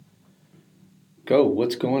Go.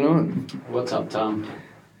 What's going on? What's up, Tom?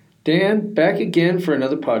 Dan, back again for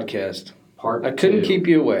another podcast. Part I couldn't two. keep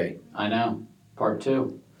you away. I know. Part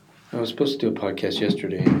two. I was supposed to do a podcast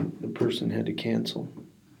yesterday, and the person had to cancel.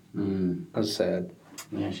 Mm. I was sad.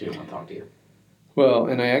 Yeah, she didn't want to talk to you. Well,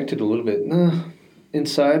 and I acted a little bit.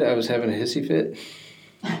 Inside, I was having a hissy fit.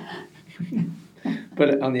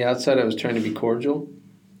 But on the outside, I was trying to be cordial.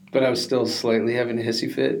 But I was still slightly having a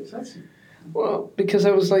hissy fit. So that's, Well, because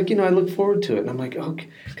I was like, I look forward to it. And I'm like, okay.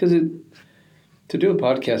 Because to do a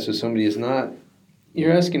podcast with somebody is not,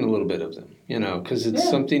 you're asking a little bit of them, because it's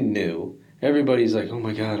something new. Everybody's like, oh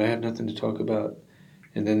my God, I have nothing to talk about.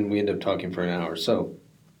 And then we end up talking for an hour. So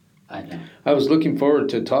I know. I was looking forward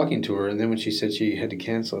to talking to her. And then when she said she had to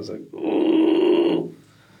cancel, I was like, ooh.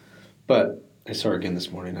 But I saw her again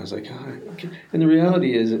this morning. I was like, okay. And the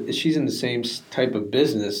reality is she's in the same type of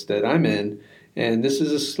business that I'm in. And this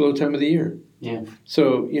is a slow time of the year. Yeah.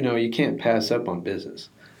 So, you can't pass up on business.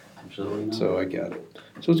 Absolutely not. So I got it.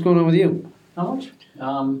 So what's going on with you? Not much.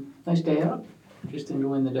 Nice day out. Just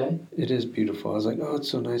enjoying the day. It is beautiful. I was like, oh, it's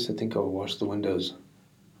so nice. I think I'll wash the windows.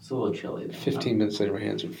 It's a little chilly though. 15 minutes later, my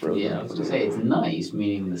hands are frozen. Yeah, I was going to say, it's nice,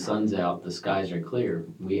 meaning the sun's out, the skies are clear.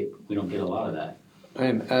 We don't get a lot of that. I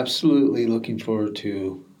am absolutely looking forward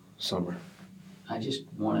to summer. I just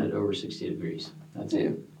want it over 60 degrees. That's Yeah.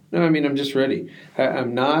 it. No, I'm just ready.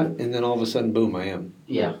 I'm not, and then all of a sudden, boom, I am.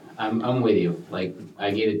 Yeah, I'm with you. Like,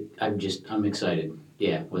 I get it. I'm excited.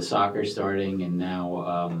 Yeah, with soccer starting and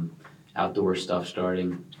now outdoor stuff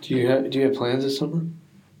starting Do you have plans this summer?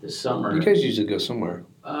 this summer. You guys usually go somewhere.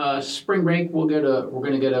 Spring break, we're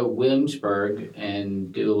gonna go to Williamsburg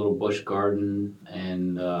and do a little busch garden,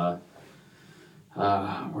 and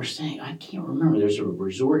we're staying. I can't remember. There's a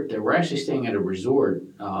resort there. We're actually staying at a resort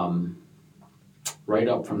right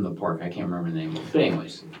up from the park. I can't remember the name. But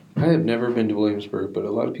anyways, I have never been to Williamsburg, but a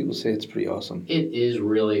lot of people say it's pretty awesome. it is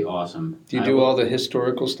really awesome. Do you do all the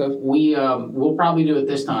historical stuff? We'll probably do it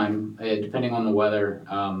this time, depending on the weather.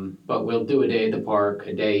 But we'll do a day at the park,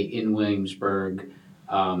 a day in Williamsburg.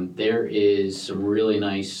 There is some really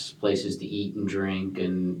nice places to eat and drink,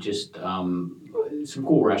 and just some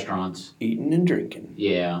cool restaurants. Eating and drinking.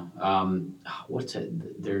 Yeah. What's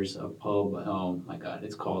it? There's a pub. Oh my God,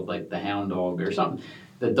 it's called like the Hound Dog or something.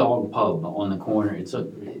 The Dog Pub on the corner. It's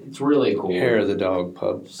really cool. Hair of the Dog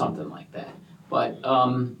Pub. Something like that. But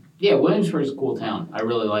yeah, Williamsburg's a cool town. I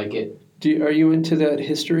really like it. Are you into that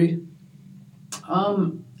history?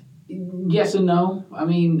 Yes and no. I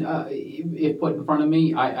mean, if put in front of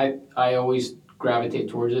me, I always gravitate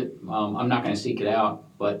towards it. I'm not going to seek it out,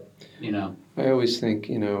 but I always think,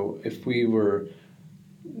 if we were,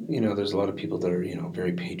 there's a lot of people that are,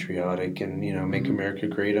 very patriotic and, make America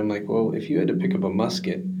great. I'm like, well, if you had to pick up a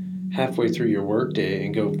musket halfway through your workday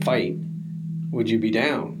and go fight, would you be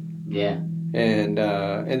down? Yeah. And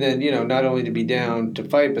then, not only to be down to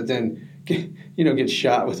fight, but then, get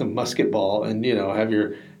shot with a musket ball and,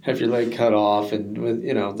 have your leg cut off, and with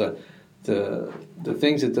the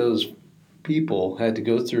things that those people had to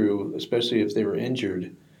go through, especially if they were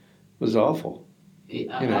injured, was awful.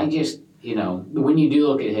 I just when you do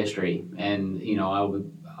look at history, and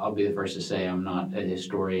I'll be the first to say I'm not a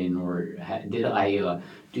historian, or did I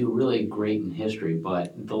do really great in history,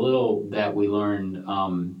 but the little that we learned,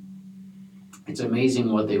 it's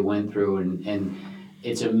amazing what they went through, and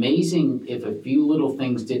it's amazing if a few little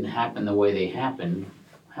things didn't happen the way they happened,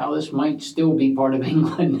 how this might still be part of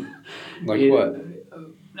England. Like what?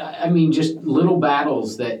 I mean, just little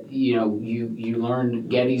battles that, you learn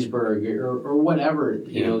Gettysburg or whatever.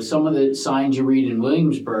 Some of the signs you read in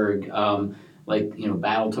Williamsburg,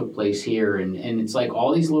 battle took place here. And it's like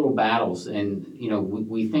all these little battles. And,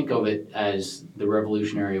 we think of it as the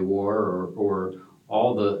Revolutionary War or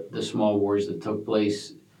all the small wars that took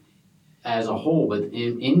place as a whole. But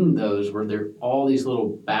in those were there all these little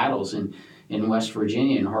battles. And in West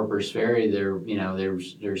Virginia, in Harper's Ferry,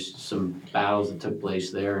 there's some battles that took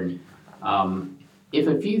place there, and if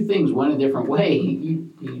a few things went a different way,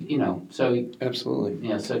 so Absolutely.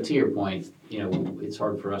 yeah. So to your point, it's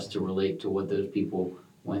hard for us to relate to what those people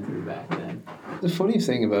went through back then. The funny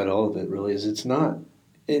thing about all of it really is it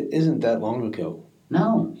isn't that long ago.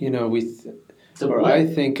 No. I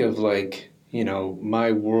think of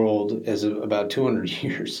my world as about 200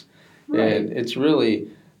 years, Right. and it's really.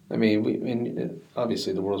 I mean,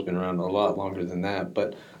 obviously the world's been around a lot longer than that,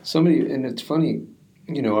 but and it's funny,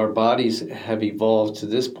 our bodies have evolved to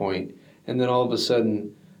this point, and then all of a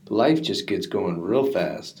sudden life just gets going real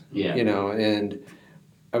fast. Yeah. And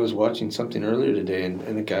I was watching something earlier today, and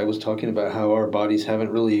a guy was talking about how our bodies haven't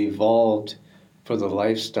really evolved for the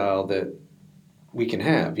lifestyle that we can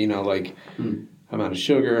have. amount of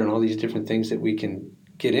sugar and all these different things that we can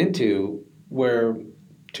get into where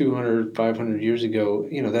 200, 500 years ago,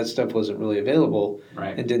 that stuff wasn't really available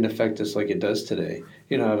Right. and didn't affect us like it does today.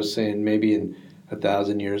 I was saying maybe in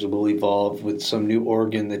 1,000 years we'll evolve with some new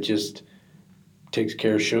organ that just takes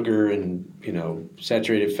care of sugar and,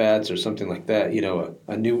 saturated fats or something like that,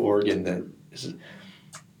 a new organ that is...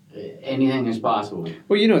 Anything is possible.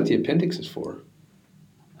 Well, you know what the appendix is for.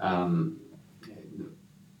 I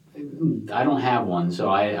don't have one, so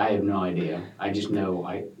I have no idea. I just know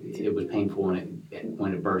it was painful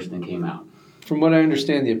when it burst and came out. From what I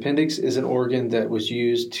understand, the appendix is an organ that was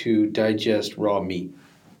used to digest raw meat.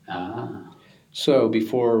 Ah. So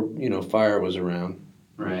before, fire was around,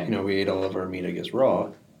 right. We ate all of our meat, I guess,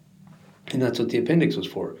 raw. And that's what the appendix was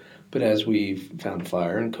for. But as we've found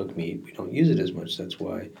fire and cooked meat, we don't use it as much. That's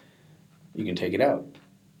why you can take it out.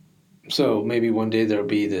 So maybe one day there'll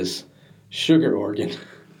be this sugar organ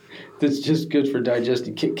that's just good for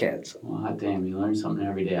digesting Kit Kats. Well, hot damn, you learn something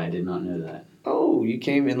every day. I did not know that. Oh, you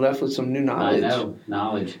came and left with some new knowledge. I know,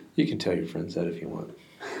 knowledge. You can tell your friends that if you want.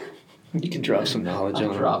 You can drop some knowledge on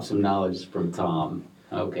them. Drop some knowledge from Tom.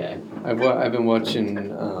 Okay. I've been watching,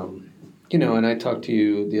 and I talked to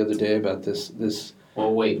you the other day about this.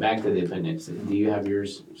 Well, wait, back to the appendix. Do you have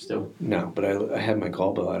yours still? No, but I had my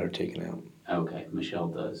gallbladder taken out. Okay, Michelle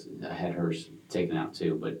does. I had hers taken out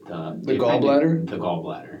too, but the gallbladder? The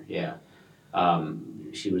gallbladder, yeah.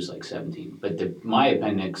 She was like 17, but my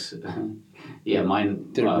appendix, yeah,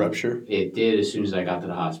 mine. Did it rupture? It did as soon as I got to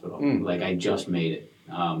the hospital. Like I just made it,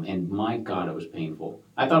 and my God, it was painful.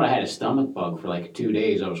 I thought I had a stomach bug for like 2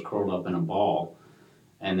 days. I was curled up in a ball,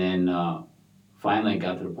 and then finally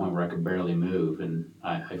got to the point where I could barely move, and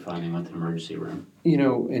I finally went to the emergency room.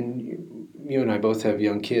 And you and I both have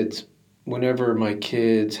young kids. Whenever my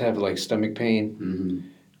kids have like stomach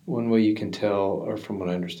pain, one way you can tell, or from what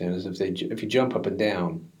I understand, is if you jump up and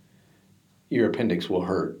down, your appendix will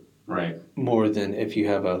hurt. Right. More than if you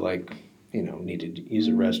have need to use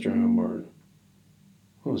a restroom or...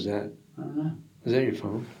 What was that? I don't know. Is that your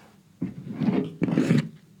phone?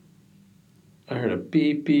 I heard a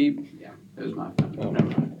beep, beep. Yeah, it was my phone. Oh, never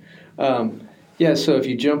mind. Yeah, so if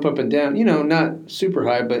you jump up and down, not super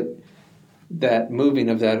high, but that moving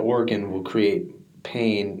of that organ will create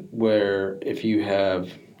pain where if you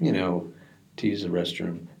have, to use the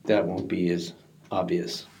restroom, that won't be as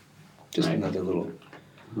obvious. Just right. Another little...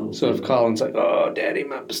 So if Colin's like, oh, Daddy,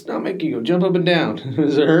 my stomach, you go jump up and down.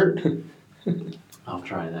 Does it hurt? I'll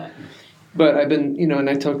try that. But I've been, and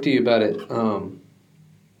I talked to you about it,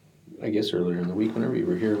 I guess earlier in the week, whenever you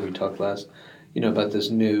were here, we talked last, about this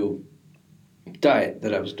new diet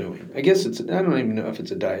that I was doing. I guess I don't even know if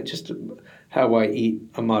it's a diet, just how I eat,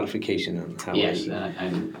 a modification on how I eat. Yes,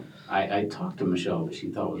 I talked to Michelle, but she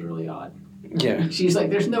thought it was really odd. Yeah. She's like,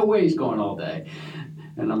 there's no way he's going all day.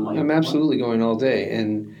 And I'm like... I'm absolutely going all day.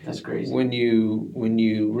 And that's crazy. When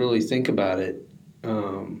you really think about it,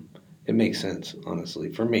 it makes sense,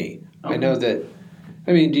 honestly, for me. Okay. I know that,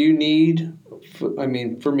 do you need...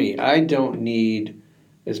 for me, I don't need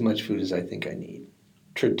as much food as I think I need.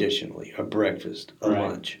 Traditionally, a breakfast, a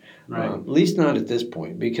lunch. Right. At least not at this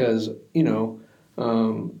point, because,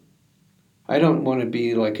 I don't want to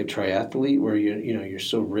be like a triathlete where you're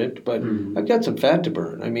so ripped, but I've got some fat to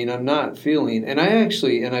burn. I'm not feeling, and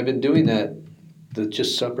I've been doing the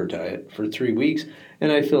just supper diet for 3 weeks,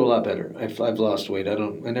 and I feel a lot better. I've lost weight. I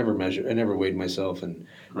never weighed myself,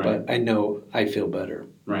 but I know I feel better.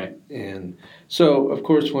 Right. And so, of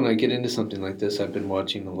course, when I get into something like this, I've been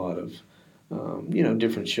watching a lot of,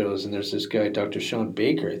 different shows, and there's this guy, Dr. Sean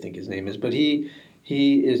Baker, I think his name is, but he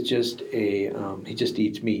is just he just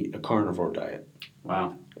eats meat, a carnivore diet.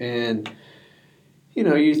 Wow. And,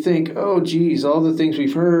 you think, oh, geez, all the things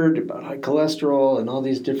we've heard about high cholesterol and all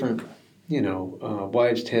these different,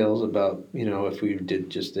 wives' tales about, if we did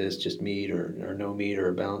just this, just meat or no meat or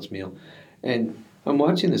a balanced meal. And I'm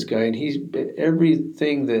watching this guy, and he's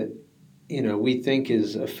everything that, we think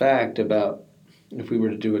is a fact about if we were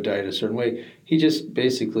to do a diet a certain way, he just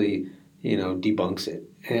basically, debunks it.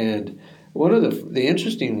 And one of the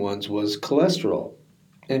interesting ones was cholesterol.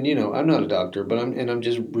 And, I'm not a doctor, but I'm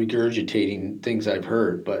just regurgitating things I've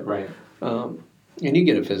heard. But right. And you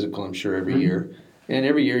get a physical, I'm sure, every year. And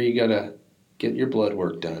every year you got to get your blood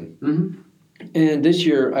work done. Mm-hmm. And this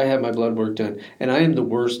year I had my blood work done. And I am the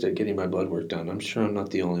worst at getting my blood work done. I'm sure I'm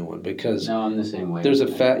not the only one because... No, I'm the same way. There's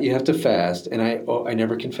you have to fast. And I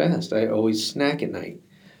never can fast. I always snack at night.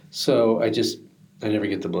 So I never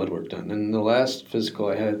get the blood work done. And the last physical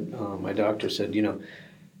I had, my doctor said,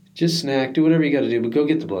 just snack, do whatever you got to do, but go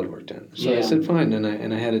get the blood work done. So I said, fine,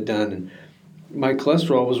 and I had it done. And my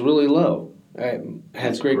cholesterol was really low. has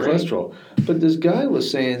That's great great. cholesterol. But this guy was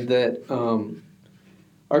saying that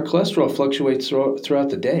our cholesterol fluctuates throughout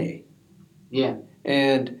the day. Yeah.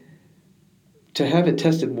 And to have it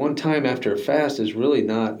tested one time after a fast is really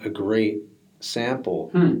not a great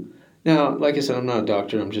sample. Now, like I said, I'm not a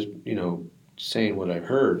doctor. I'm just, saying what I've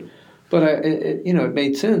heard. But it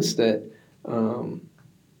made sense that.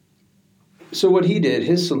 So what he did,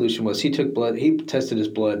 his solution was he tested his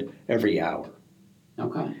blood every hour.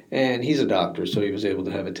 Okay. And he's a doctor, so he was able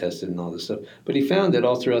to have it tested and all this stuff. But he found that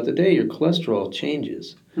all throughout the day, your cholesterol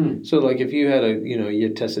changes. So, like if you had you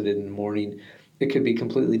tested it in the morning, it could be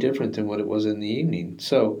completely different than what it was in the evening.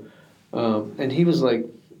 So, and he was like,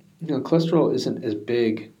 cholesterol isn't as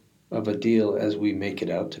big of a deal as we make it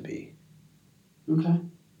out to be. Okay.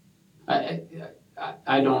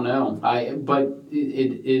 I don't know. But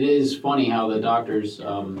it is funny how the doctors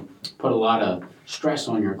put a lot of stress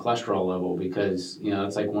on your cholesterol level because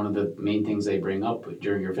it's like one of the main things they bring up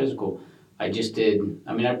during your physical. I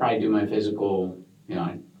probably do my physical.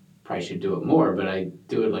 I probably should do it more, but I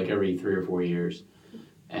do it like every 3 or 4 years.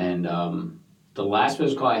 And the last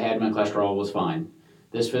physical I had, my cholesterol was fine.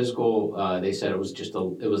 This physical, they said it was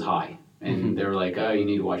it was high, and they were like, "Oh, you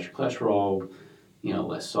need to watch your cholesterol.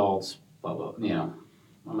 Less salts." Blah blah.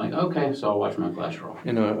 I'm like, okay, so I'll watch my cholesterol.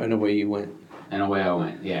 And away you went. And away I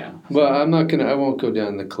went. Yeah. Well, I won't go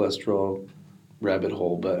down the cholesterol rabbit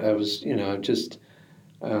hole, but I was, just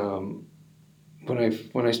when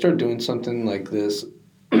I start doing something like this,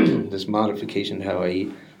 this modification to how I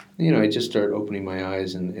eat, I just start opening my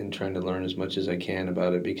eyes and trying to learn as much as I can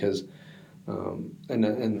about it because,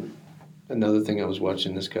 and another thing I was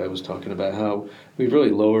watching, this guy was talking about how we've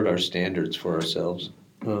really lowered our standards for ourselves.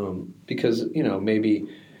 Because maybe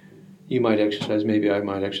you might exercise, maybe I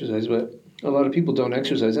might exercise, but a lot of people don't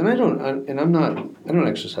exercise, and I don't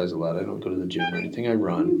exercise a lot. I don't go to the gym or anything. I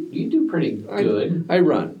run. You do pretty good. I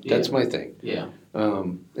run. That's my thing. Yeah.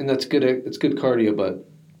 And that's good. It's good cardio, but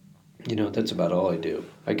that's about all I do.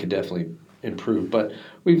 I could definitely improve, but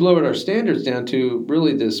we've lowered our standards down to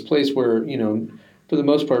really this place where for the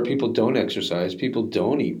most part, people don't exercise. People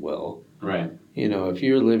don't eat well. Right. If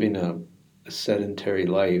you're living a sedentary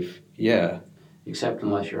life, yeah. Except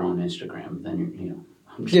unless you're on Instagram, then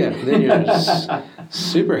you're, then you're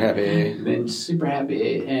super happy. Then super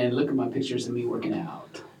happy, and look at my pictures of me working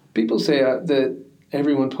out. People say that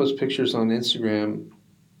everyone posts pictures on Instagram,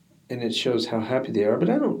 and it shows how happy they are, but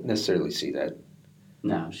I don't necessarily see that.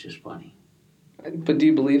 No, it's just funny. But do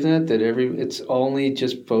you believe that it's only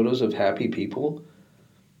just photos of happy people?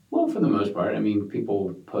 Well, for the most part,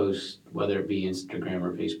 people post, whether it be Instagram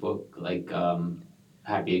or Facebook, like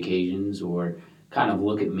happy occasions or kind of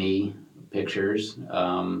look at me pictures.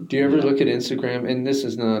 Do you ever look at Instagram? And this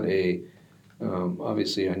is not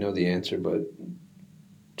obviously I know the answer, but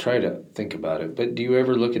try to think about it. But do you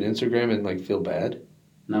ever look at Instagram and feel bad?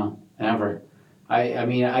 No, never.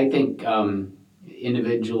 I think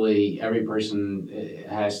individually, every person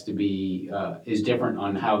has to be, is different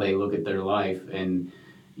on how they look at their life. And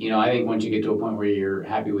I think once you get to a point where you're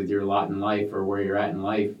happy with your lot in life or where you're at in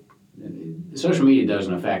life, social media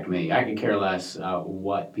doesn't affect me. I could care less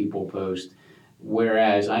what people post.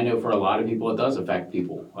 Whereas I know for a lot of people it does affect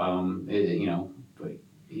people. But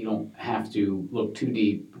you don't have to look too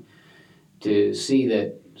deep to see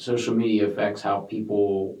that social media affects how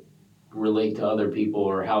people relate to other people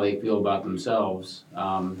or how they feel about themselves.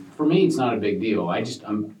 For me, it's not a big deal.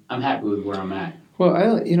 I'm happy with where I'm at. Well,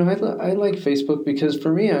 I like Facebook because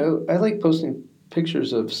for me, I like posting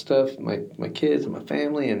pictures of stuff, my kids and my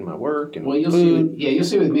family and my work and food. You'll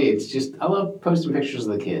see with me. It's just I love posting pictures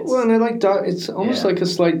of the kids. Well, and I like it's almost like a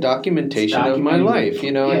slight documentation of my life,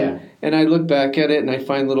 and I look back at it and I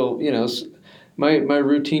find little, my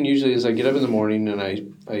routine usually is I get up in the morning and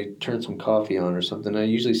I turn some coffee on or something. I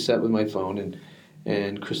usually sit with my phone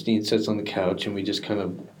and Christine sits on the couch and we just kind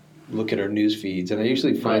of look at our news feeds, and I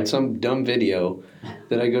usually find some dumb video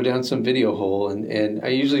that I go down some video hole, and I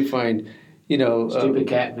usually find, stupid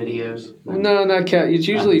cat videos. No, not cat. It's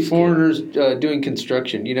usually foreigners doing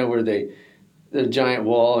construction. Where the giant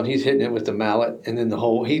wall, and he's hitting it with the mallet, and then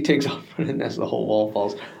he takes off, and that's the whole wall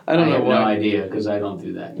falls. I don't know why. I have no idea because I don't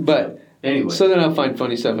do that. But anyway, so then I'll find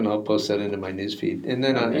funny stuff and I'll post that into my news feed, and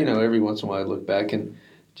then every once in a while I look back and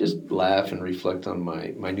just laugh and reflect on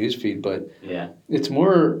my news feed. But it's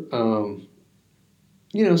more,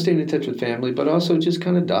 staying in touch with family, but also just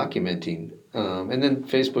kind of documenting. And then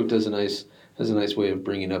Facebook has a nice way of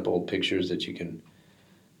bringing up old pictures that you can,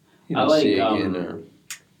 see again.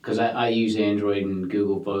 Because I use Android and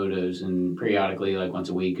Google Photos, and periodically, like once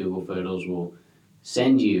a week, Google Photos will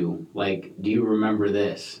send you, like, do you remember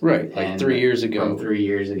this? Right, like 3 years ago. From 3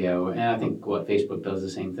 years ago. And I think, Facebook does the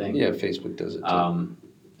same thing. Yeah, Facebook does it too.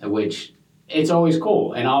 Which, it's always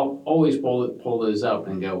cool. And I'll always pull those up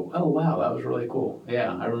and go, oh, wow, that was really cool.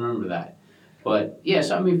 Yeah, I remember that. But,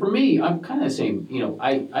 yes, I mean, for me, I'm kind of the same.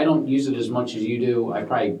 I don't use it as much as you do. I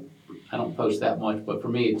don't post that much. But for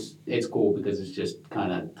me, it's cool because it's just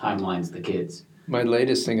kind of timelines the kids. My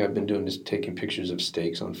latest thing I've been doing is taking pictures of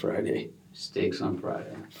steaks on Friday. Steaks on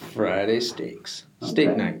Friday. Friday steaks. Okay.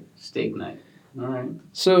 Steak night. Steak night. All right.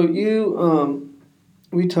 So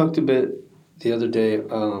we talked a bit the other day,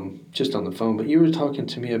 just on the phone, but you were talking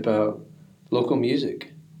to me about local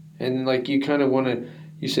music. And like you kind of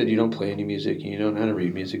you said you don't play any music and you don't know how to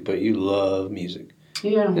read music, but you love music.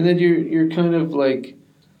 Yeah. And then you're kind of like,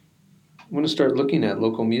 want to start looking at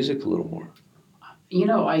local music a little more.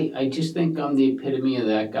 I just think I'm the epitome of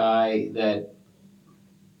that guy that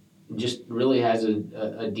just really has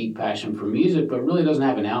a deep passion for music, but really doesn't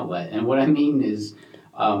have an outlet. And what I mean is,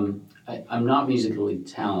 I'm not musically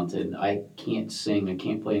talented. I can't sing. I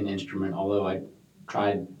can't play an instrument, although I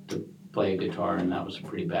tried to play a guitar, and that was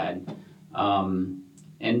pretty bad.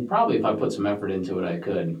 And probably if I put some effort into it, I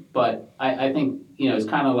could. But I think, it's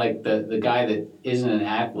kind of like the guy that isn't an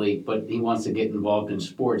athlete, but he wants to get involved in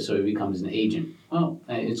sports, so he becomes an agent. Well,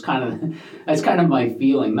 that's kind of my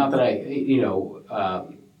feeling. Not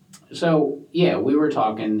that so, yeah, we were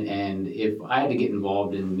talking, and if I had to get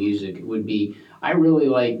involved in music, it would be, I really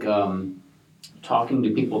like talking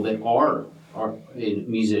to people that are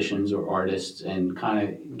musicians or artists and kind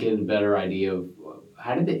of get a better idea of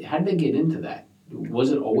how did they get into that?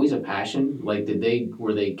 Was it always a passion? Like,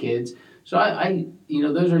 were they kids? So I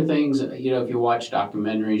those are things, if you watch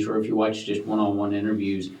documentaries or if you watch just one-on-one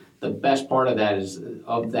interviews, the best part of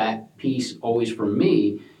that piece always for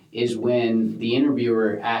me is when the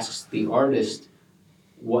interviewer asks the artist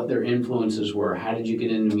what their influences were. How did you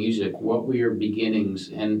get into music? What were your beginnings?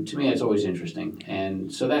 And to me, that's always interesting.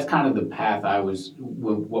 And so that's kind of the path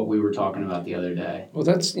what we were talking about the other day. Well,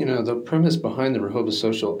 that's, the premise behind the Rehoboth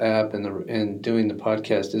Social app and doing the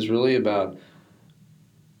podcast is really about,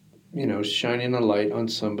 shining a light on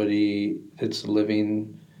somebody that's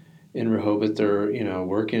living in Rehoboth or,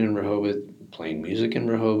 working in Rehoboth, playing music in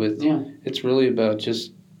Rehoboth. Yeah. It's really about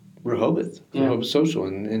just Rehoboth, yeah. Rehoboth Social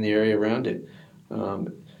and the area around it.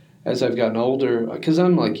 As I've gotten older, because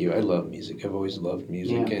I'm like you, I love music. I've always loved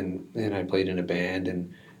music, yeah. and I played in a band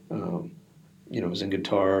and, was in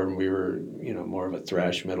guitar, and we were, more of a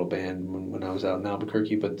thrash metal band when I was out in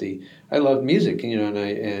Albuquerque. But I loved music,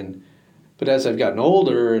 but as I've gotten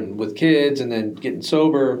older and with kids and then getting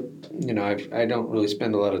sober, I don't really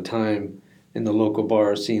spend a lot of time in the local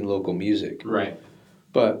bar seeing local music. Right.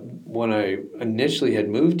 But when I initially had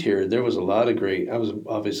moved here, there was a lot of I was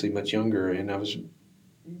obviously much younger, and I was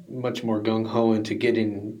much more gung-ho into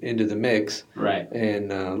getting into the mix. Right. And,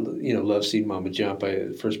 Love Seed, Mama Jump,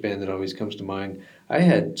 first band that always comes to mind. I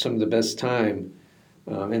had some of the best time.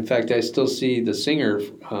 In fact, I still see the singer,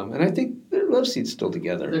 and I think Love Seed's still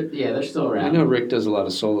together. They're still around. I know Rick does a lot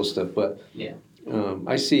of solo stuff, but yeah.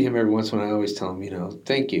 I see him every once in a while. I always tell him,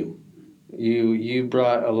 thank you. You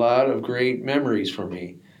brought a lot of great memories for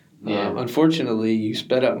me. Yeah. Unfortunately, you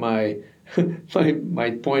sped up my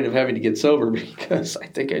my point of having to get sober because I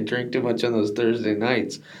think I drank too much on those Thursday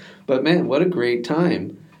nights. But man, what a great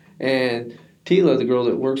time! And Tila, the girl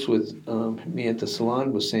that works with me at the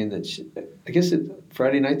salon, was saying that I guess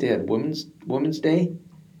Friday night they had Women's Day,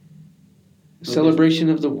 celebration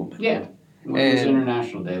of the woman. Yeah. Women's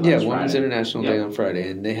International Day. Women's International Day on Friday,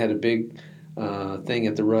 and they had a big thing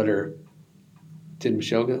at the Rudder. Did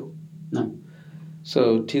Michelle go? No.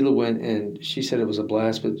 So Tila went, and she said it was a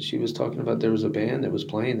blast, but she was talking about there was a band that was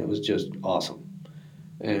playing that was just awesome.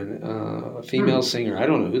 And a female singer. I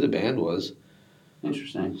don't know who the band was.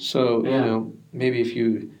 Interesting. So, maybe if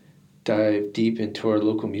you dive deep into our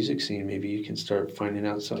local music scene, maybe you can start finding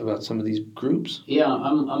out about some of these groups. Yeah,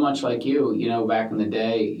 I'm much like you. Back in the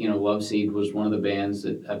day, Love Seed was one of the bands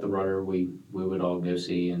that at the Rudder we would all go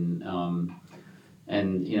see, and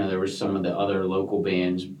there were some of the other local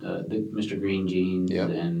bands, the Mr. Green Jeans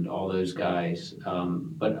and all those guys.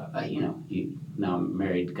 But now I'm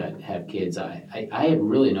married, have kids. I have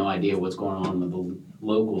really no idea what's going on with the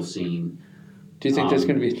local scene. Do you think that's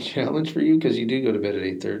going to be a challenge for you? Because you do go to bed at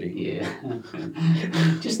 8:30.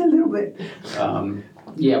 Yeah, just a little bit.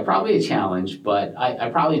 Yeah, probably a challenge, but I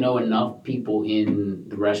probably know enough people in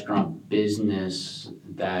the restaurant business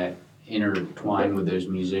that intertwine with those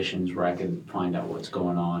musicians where I could find out what's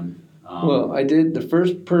going on. Well, the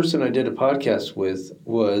first person I did a podcast with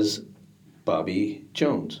was Bobby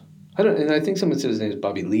Jones. I think someone said his name is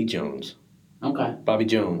Bobby Lee Jones. Okay. Bobby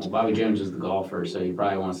Jones. Well, Bobby Jones is the golfer, so he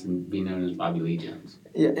probably wants to be known as Bobby Lee Jones.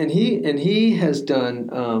 Yeah, and he has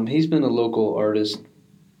done. He's been a local artist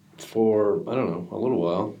for, I don't know, a little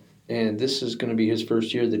while, and this is going to be his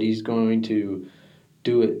first year that he's going to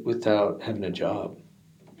do it without having a job.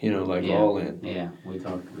 Like all in. Yeah, we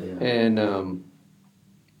talked. Yeah. And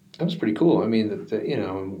that was pretty cool. I mean,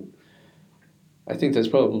 I think that's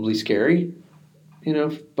probably scary,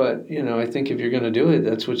 but I think if you're going to do it,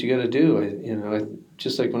 that's what you got to do.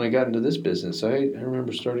 Just like when I got into this business, I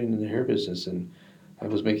remember starting in the hair business, and I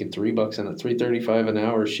was making $3 on $3.35 an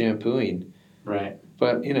hour shampooing. Right.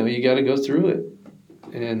 But you got to go through it,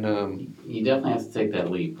 and you definitely have to take that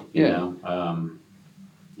leap.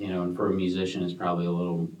 You know, and for a musician, it's probably a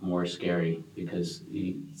little more scary because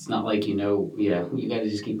it's not like you got to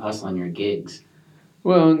just keep hustling your gigs.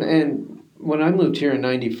 Well, and when I moved here in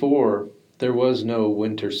 '94, there was no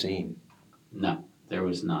winter scene. No, there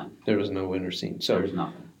was none. There was no winter scene. So there was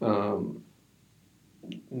nothing.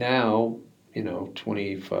 Now,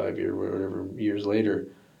 25 years later,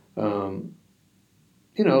 a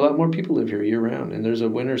lot more people live here year round, and there's a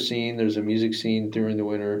winter scene. There's a music scene during the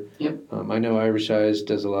winter. Yep. I know Irish Eyes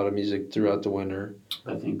does a lot of music throughout the winter.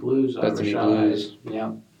 Bethany Blues, Irish Eyes.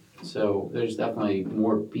 Yeah. So there's definitely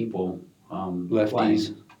more people. Lefties.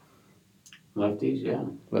 Playing. Lefties, yeah.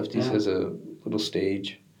 Lefties has a little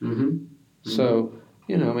stage. Mm-hmm. So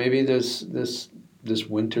maybe this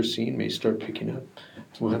winter scene may start picking up.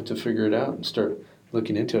 We'll have to figure it out and start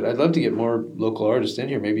looking into it. I'd love to get more local artists in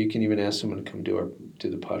here. Maybe you can even ask someone to come do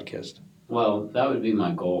the podcast. Well, that would be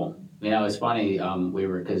my goal. It's funny,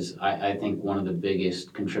 because I think one of the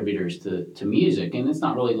biggest contributors to music, and it's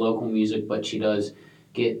not really local music, but she does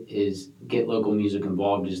get local music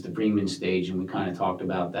involved, is the Freeman Stage, and we kind of talked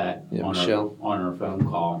about that on our phone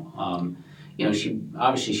call.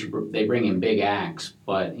 They bring in big acts,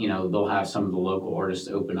 but they'll have some of the local artists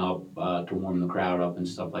open up to warm the crowd up and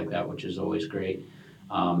stuff like that, which is always great.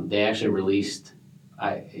 They actually released,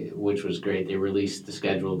 which was great. They released the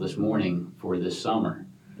schedule this morning for this summer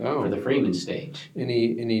for the Freeman Stage.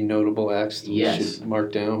 Any notable acts that we should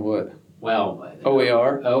mark down? What? Well,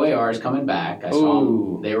 OAR is coming back. I saw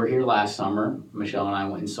them. They were here last summer. Michelle and I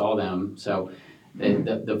went and saw them. So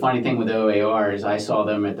the funny thing with OAR is I saw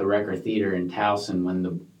them at the Record Theater in Towson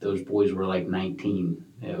when those boys were like 19.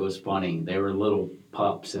 It was funny. They were little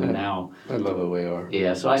pups, and now I love OAR.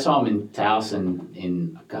 Yeah, so I saw them in Towson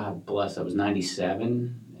in, God bless, that was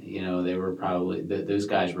 97. They were probably those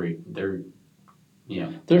guys were They're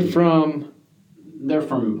from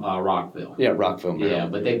Rockville. Yeah, Rockville. Maryland. Yeah,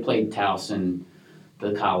 but they played Towson,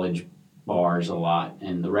 the college bars a lot,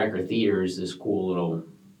 and the Record Theater is this cool little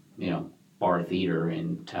bar theater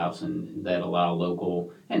in Towson that allow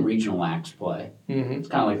local and regional acts play. Mm-hmm. It's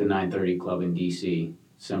kind of like the 930 Club in DC,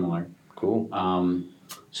 similar. Cool.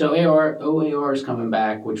 So OAR is coming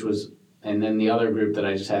back, and then the other group that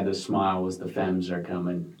I just had to smile was the Femmes are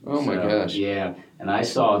coming. Oh my gosh. Yeah, and I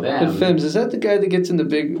saw them. The Femmes, is that the guy that gets in the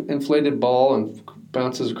big inflated ball and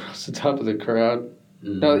bounces across the top of the crowd?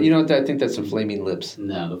 No, you know what? I think that's the Flaming Lips.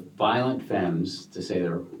 No, the Violent Femmes, to say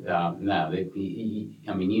they're, the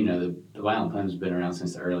Violent Femmes have been around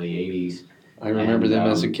since the early 80s. I remember them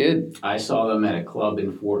as a kid. I saw them at a club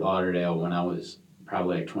in Fort Lauderdale when I was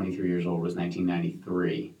probably like 23 years old. It was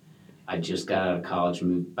 1993. I just got out of college and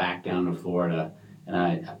moved back down to Florida, and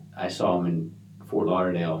I saw them in Fort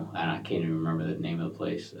Lauderdale, and I can't even remember the name of the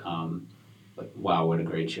place. But wow, what a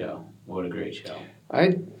great show. What a great show.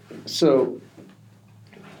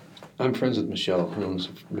 I'm friends with Michelle, who owns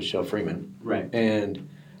Michelle Freeman. Right. And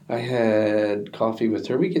I had coffee with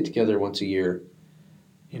her. We get together once a year.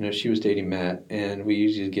 She was dating Matt, and we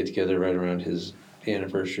usually get together right around his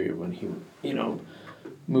anniversary of when he,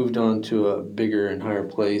 moved on to a bigger and higher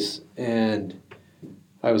place. And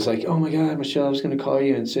I was like, oh my God, Michelle, I was going to call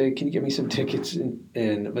you and say, can you get me some tickets?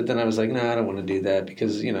 But then I was like, I don't want to do that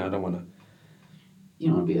because, I don't want to. You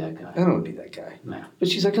don't want to be that guy. I don't want to be that guy. No. But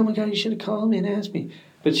she's like, oh my God, you should have called me and asked me.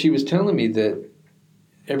 But she was telling me that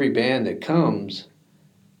every band that comes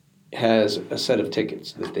has a set of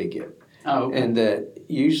tickets that they get. Oh, okay. And that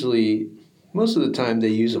usually, most of the time, they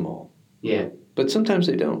use them all. Yeah. But sometimes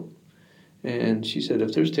they don't. And she said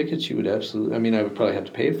if there's tickets, she would absolutely, I would probably have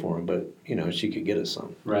to pay for them, but, she could get us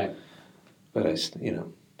some. Right. But who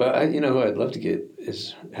I'd love to get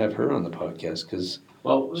is have her on the podcast because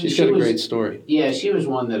she's got a great story. Yeah, she was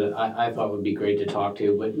one that I thought would be great to talk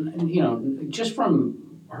to, but, just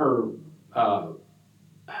from her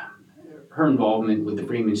involvement with the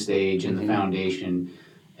Freeman Stage and the foundation,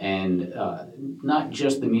 and not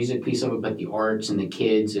just the music piece of it, but the arts and the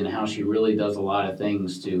kids and how she really does a lot of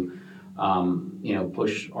things to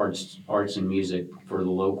push arts and music for the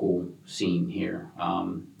local scene here.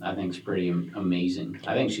 I think it's pretty amazing.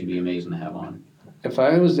 I think she'd be amazing to have on. If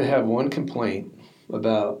I was to have one complaint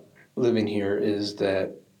about living here is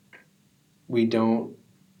that we don't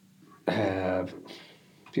have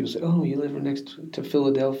people say, "Oh, you live next to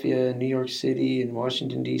Philadelphia and New York City and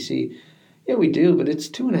Washington D.C." Yeah, we do, but it's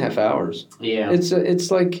 2.5 hours. Yeah,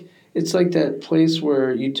 It's like that place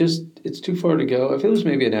where it's too far to go. If it was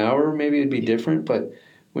maybe an hour, maybe it'd be different. But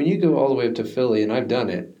when you go all the way up to Philly, and I've done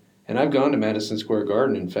it, and I've gone to Madison Square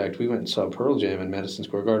Garden. In fact, we went and saw Pearl Jam in Madison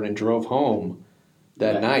Square Garden and drove home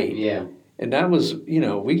that night. Yeah, And that was,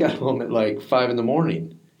 we got home at like 5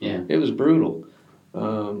 a.m. yeah. It was brutal.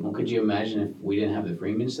 Well, could you imagine if we didn't have the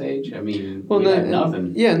Freeman stage? I mean, Well, we had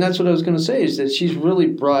nothing. Yeah, and that's what I was going to say is that she's really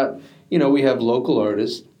brought, we have local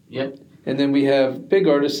artists. Yep. And then we have big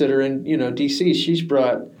artists that are in, D.C. She's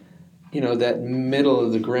brought, that middle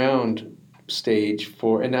of the ground stage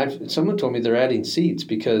someone told me they're adding seats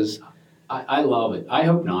because I love it. I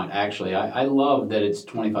hope not, actually. I love that it's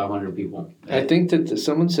 2,500 people. I think that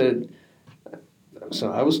someone said, so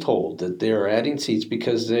I was told that they are adding seats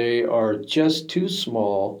because they are just too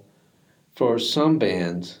small for some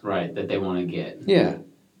bands. Right, that they want to get. Yeah.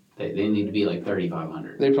 They need to be like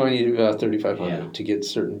 3,500. They probably need about 3,500 to get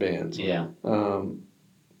certain bands. Yeah. Well,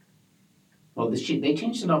 they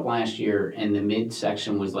changed it up last year, and the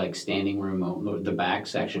midsection was like standing room. The back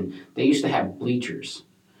section, they used to have bleachers,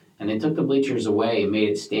 and they took the bleachers away and made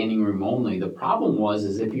it standing room only. The problem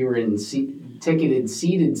is if you were in ticketed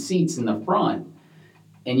seated seats in the front,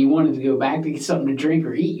 and you wanted to go back to get something to drink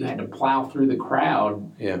or eat, you had to plow through the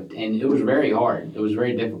crowd. Yeah. And it was very hard. It was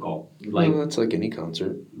very difficult. Well, that's like any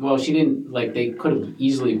concert. Well, she didn't, they could have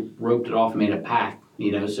easily roped it off and made a path,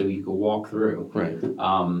 so you could walk through. Right.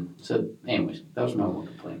 So, anyways, that was my one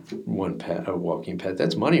complaint. A walking path.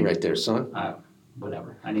 That's money right there, son.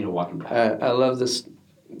 Whatever. I need a walking path. I love this,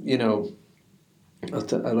 I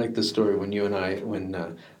like the story when you and I,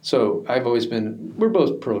 so I've always we're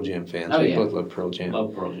both Pearl Jam fans. We both love Pearl Jam.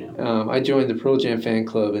 Love Pearl Jam. I joined the Pearl Jam fan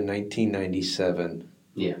club in 1997.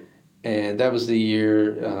 Yeah. And that was the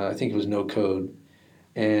year, I think it was No Code.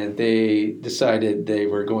 And they decided they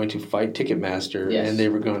were going to fight Ticketmaster and they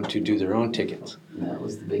were going to do their own tickets. That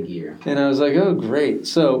was the big year. And I was like, oh, great.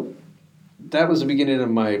 So that was the beginning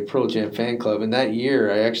of my Pearl Jam fan club. And that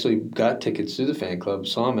year, I actually got tickets to the fan club,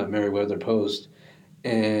 saw them at Merriweather Post.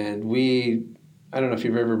 And I don't know if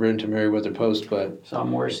you've ever been to Merriweather Post, but... Saw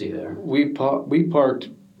Morrissey there. We parked,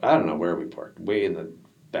 I don't know where we parked, way in the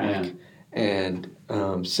back. Yeah. And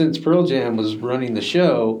since Pearl Jam was running the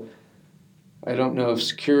show, I don't know if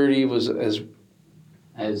security was as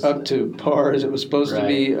up to par as it was supposed to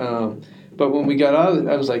be. But when we got out,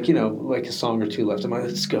 I was like, like a song or two left. I'm like,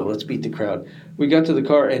 let's go, let's beat the crowd. We got to the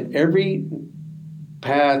car, and every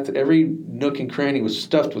path, every nook and cranny was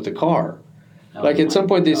stuffed with a car. At some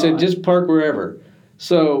point they said, just park wherever.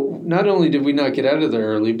 So not only did we not get out of there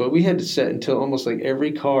early, but we had to sit until almost like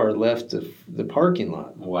every car left the parking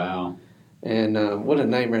lot. Wow. And what a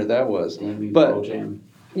nightmare that was. Pearl Jam.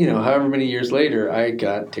 However many years later, I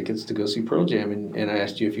got tickets to go see Pearl Jam, and I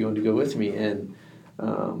asked you if you wanted to go with me. And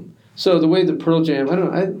so the way that Pearl Jam,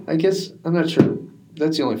 I guess, I'm not sure.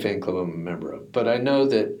 That's the only fan club I'm a member of. But I know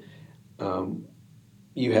that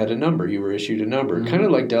you had a number. You were issued a number, kind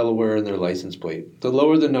of like Delaware and their license plate. The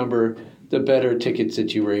lower the number, the better tickets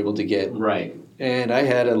that you were able to get. Right. And I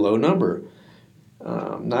had a low number.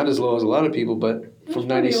 Not as low as a lot of people, but from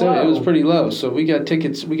 97, it was pretty low. So we got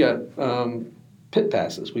tickets. We got pit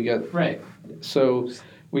passes. We got So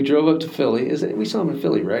we drove up to Philly. We saw them in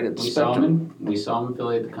Philly, right? At the Spectrum. We saw them in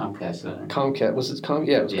Philly at the Comcast Center. Comcast was it?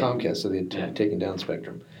 Yeah, it was Comcast. So they had taken down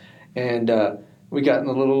Spectrum, and we got in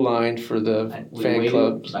a little line for the fan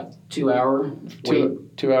club. About 2 hour.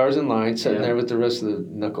 2 hours in line, sitting there with the rest of the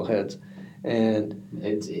knuckleheads. And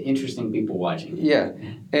it's interesting people watching. Yeah.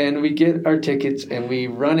 And we get our tickets and we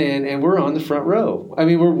run in and we're on the front row. I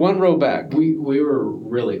mean, we're one row back. We were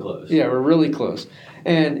really close. Yeah, we're really close.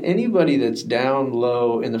 And anybody that's down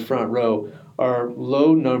low in the front row are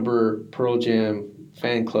low number Pearl Jam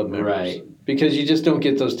fan club members. Right. Because you just don't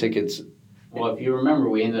get those tickets. Well, if you remember,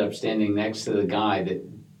 we ended up standing next to the guy that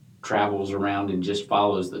travels around and just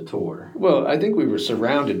follows the tour. Well, I think we were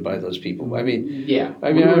surrounded by those people. I mean, yeah. I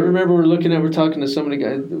remember we're talking to somebody.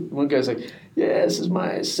 One guy's like, "Yeah, this is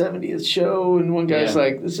my 70th show," and one guy's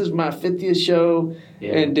like, "This is my 50th show."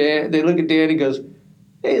 Yeah. And they look at Dan and goes,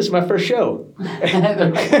 "Hey, it's my first show."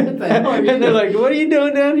 And they're like, "What are you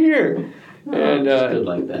doing down here?" And good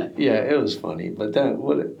like that. Yeah, it was funny, but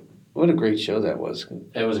what a great show that was.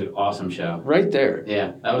 It was an awesome show. Right there.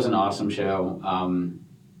 Yeah, that was an awesome show.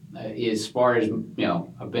 As far as,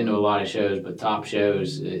 I've been to a lot of shows, but top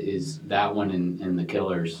shows is that one and the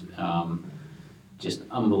Killers. Just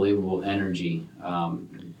unbelievable energy.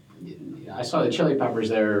 I saw the Chili Peppers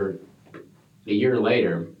there a year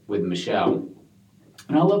later with Michelle,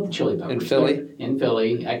 and I love the Chili Peppers. In Philly? In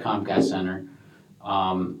Philly at Comcast Center.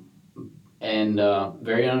 And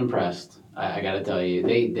very unimpressed, I got to tell you.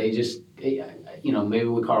 They just, maybe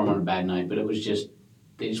we caught them on a bad night, but it was just,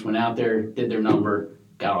 they just went out there, did their number,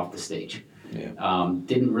 got off the stage. Yeah.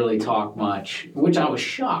 Didn't really talk much, which I was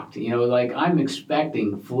shocked. Like I'm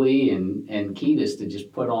expecting Flea and Kiedis to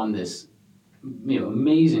just put on this,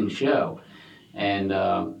 amazing show. And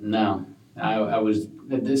no, I was,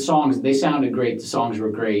 the songs, they sounded great, the songs were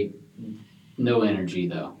great. No energy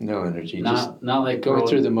though. No energy. Not like going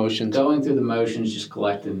through the motions. Going through the motions, just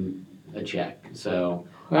collecting a check. So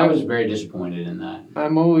I was very disappointed in that.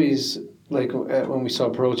 I'm always like when we saw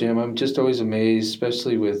Pearl Jam, I'm just always amazed,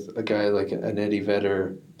 especially with a guy like an Eddie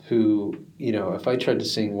Vedder, who if I tried to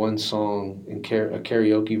sing one song in a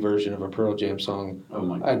karaoke version of a Pearl Jam song,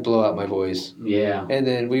 I'd blow out my voice. Yeah. And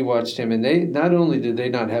then we watched him, and they not only did they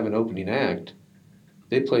not have an opening act,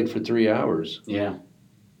 they played for 3 hours. Yeah.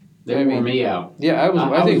 They wore me out. Yeah,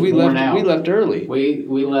 I think we left early.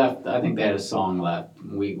 We left. I think they had a song left.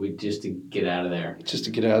 We just to get out of there. Just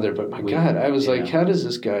to get out of there, but my God, I was like, how does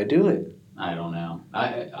this guy do it? I don't know.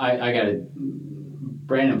 I got to.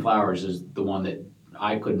 Brandon Flowers is the one that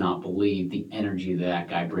I could not believe the energy that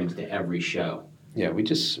guy brings to every show. Yeah,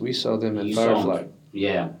 we saw them at Firefly.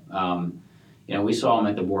 Yeah. We saw him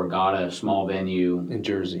at the Borgata, small venue in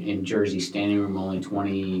Jersey, standing room, only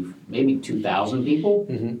 20, maybe 2,000 people.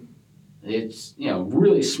 Mm-hmm. It's,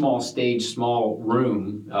 really small stage, small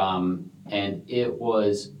room, and it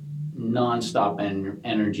was nonstop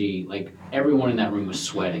energy. Like everyone in that room was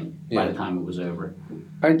sweating by the time it was over.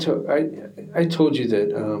 I told you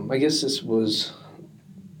that. I guess this was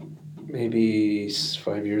maybe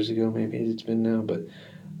 5 years ago. Maybe it's been now, but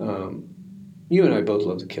you and I both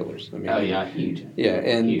love the Killers. I mean, huge. Yeah,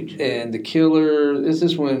 and huge. And the Killers. This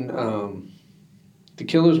is when the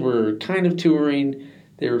Killers were kind of touring.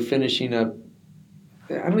 They were finishing up.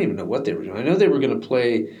 I don't even know what they were doing. I know they were going to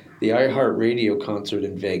play the iHeartRadio concert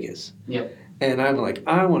in Vegas. Yep. And I'm like,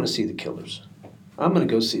 I want to see the Killers. I'm going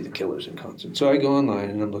to go see the Killers in concert. So I go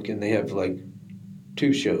online and I'm looking. They have like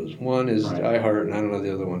 2 shows. One is iHeart, and I don't know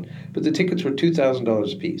the other one. But the tickets were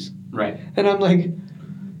 $2,000 a piece. Right. And I'm like,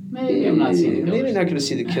 maybe I'm not seeing the Killers. Maybe not going to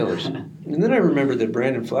see the Killers. And then I remembered that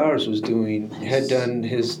Brandon Flowers had done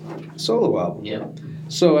his solo album. Yep.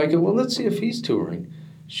 So I go, well, let's see if he's touring.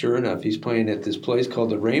 Sure enough, he's playing at this place called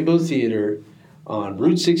the Rainbow Theater on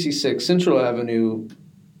Route 66, Central Avenue.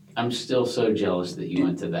 I'm still so jealous that you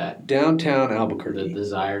went to that. Downtown Albuquerque. The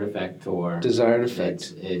Desired Effect tour. Desired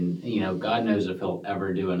Effect. And, God knows if he'll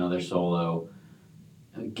ever do another solo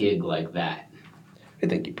gig like that. I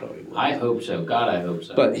think he probably will. I hope so. God, I hope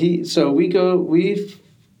so. But and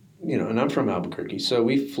I'm from Albuquerque, so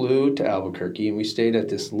we flew to Albuquerque and we stayed at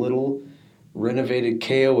this little renovated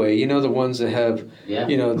KOA. The ones that have,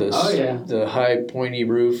 the high pointy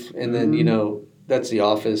roof, and then, that's the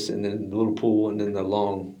office, and then the little pool, and then the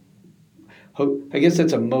long, I guess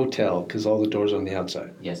that's a motel because all the doors are on the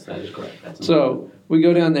outside. Yes, that is correct. So we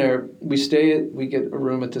go down there, we get a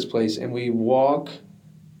room at this place, and we walk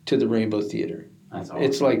to the Rainbow Theater. That's awesome.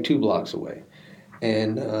 It's like 2 blocks away.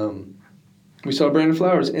 And we saw Brandon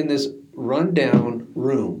Flowers in this rundown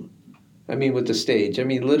room. I mean, with the stage. I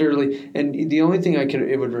mean, literally. And the only thing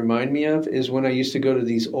it would remind me of is when I used to go to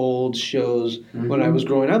these old shows when I was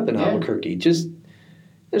growing up in Albuquerque. Just,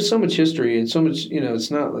 there's so much history and so much,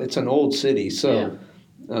 it's an old city. So,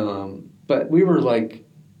 but we were like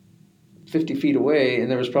 50 feet away and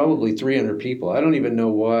there was probably 300 people. I don't even know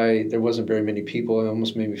why there wasn't very many people. It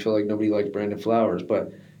almost made me feel like nobody liked Brandon Flowers,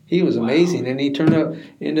 but he was amazing. And he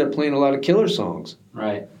ended up playing a lot of Killer songs.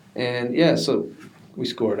 Right. And so we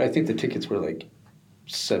scored. I think the tickets were like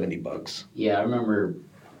 $70. Yeah, I remember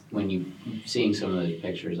when seeing some of those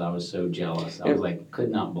pictures, I was so jealous. I was like, could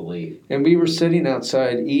not believe. And we were sitting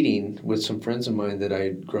outside eating with some friends of mine that I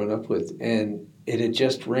had grown up with, and it had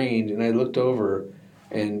just rained, and I looked over,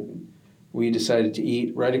 and we decided to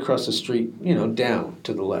eat right across the street, down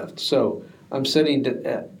to the left. So I'm sitting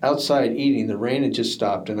outside eating. The rain had just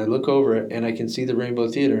stopped, and I look over it, and I can see the Rainbow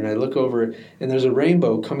Theater, and I look over it, and there's a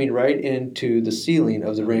rainbow coming right into the ceiling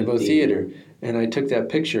of the Rainbow Theater. And I took that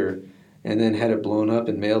picture and then had it blown up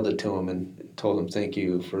and mailed it to him and told him thank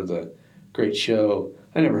you for the great show.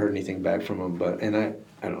 I never heard anything back from him, and I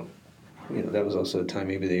don't, that was also a time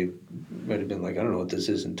maybe they might have been like, I don't know what this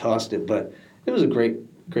is, and tossed it, but it was a great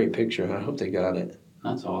picture. I hope they got it.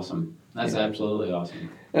 That's awesome. That's absolutely awesome.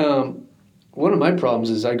 One of my problems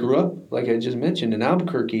is I grew up, like I just mentioned, in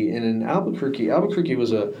Albuquerque, and in Albuquerque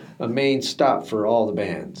was a main stop for all the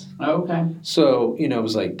bands. Okay. So, it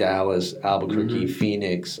was like Dallas, Albuquerque,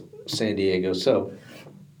 Phoenix, San Diego. So,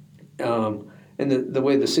 and the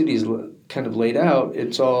way the city's kind of laid out,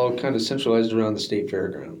 it's all kind of centralized around the state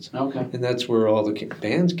fairgrounds. Okay. And that's where all the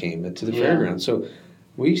bands came to the fairgrounds. So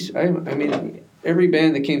I mean, every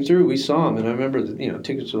band that came through, we saw them. And I remember that,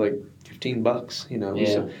 tickets were like $15, We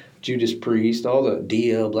saw Judas Priest, all the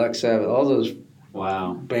Dio, Black Sabbath, all those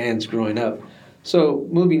bands growing up. So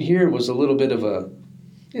moving here was a little bit of a,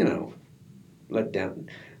 let down.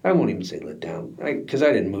 I won't even say let down, because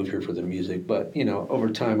I didn't move here for the music. But, over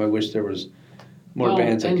time, I wish there was more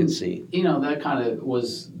bands I could see. That kind of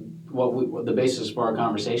was what the basis for our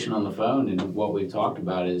conversation on the phone, and what we've talked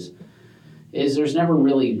about is there's never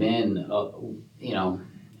really been,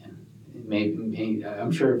 maybe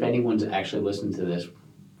I'm sure if anyone's actually listened to this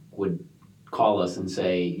would call us and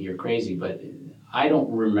say you're crazy, but I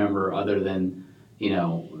don't remember other than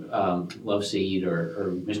Love Seed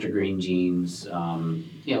or Mr. Green Jeans,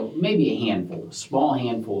 maybe a small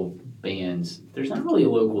handful of bands. There's not really a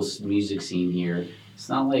local music scene here. It's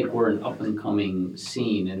not like we're an up and coming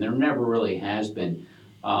scene, and there never really has been.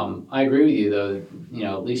 I agree with you though.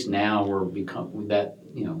 At least now we're become that.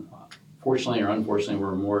 Fortunately or unfortunately,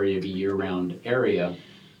 we're more of a year-round area.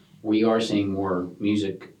 We are seeing more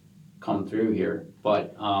music come through here,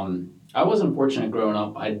 but I wasn't fortunate growing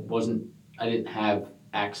up. I didn't have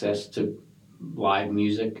access to live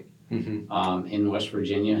music in West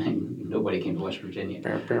Virginia. Nobody came to West Virginia.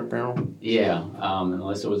 Yeah,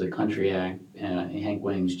 unless it was a country act, Hank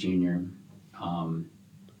Williams Jr.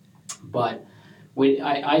 But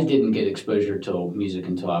I didn't get exposure to music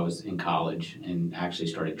until I was in college and actually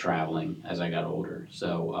started traveling as I got older.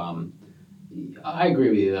 So I agree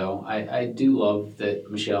with you, though. I do love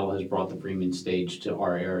that Michelle has brought the Freeman stage to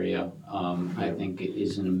our area. I think it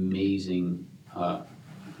is an amazing,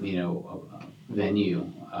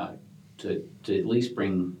 venue to at least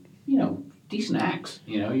bring, decent acts.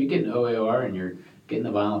 You're getting OAR and you're getting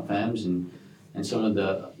the Violent Femmes and some of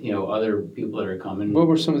the, other people that are coming. What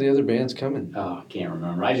were some of the other bands coming? Oh, I can't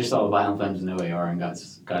remember. I just saw the Violent Femmes and OAR and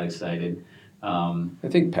got excited. I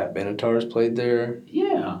think Pat Benatar's played there.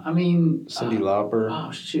 Yeah, I mean Cyndi Lauper.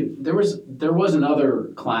 Oh shoot, there was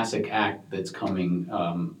another classic act that's coming.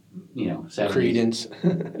 70s, Credence.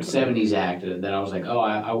 70s act that I was like,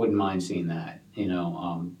 I wouldn't mind seeing that.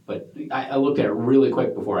 But I looked at it really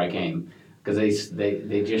quick before I came because they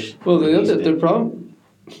just the problem.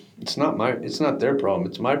 It's not their problem.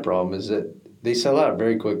 It's my problem. Is that they sell out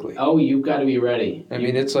very quickly. Oh, you've got to be ready. I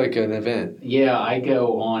mean, it's like an event. Yeah, I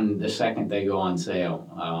go on the second they go on sale.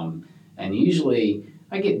 And usually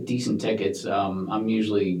I get decent tickets. I'm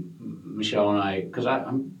usually, Michelle and I, because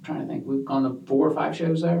I'm trying to think, we've gone to 4 or 5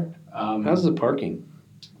 shows there. How's the parking?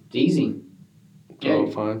 It's easy.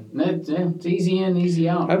 Oh, fine. It's easy in, easy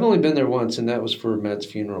out. I've only been there once, and that was for Matt's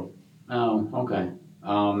funeral. Oh, okay.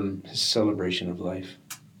 His celebration of life.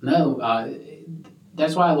 No,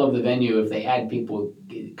 that's why I love the venue. If they add people,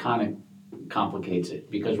 it kind of complicates it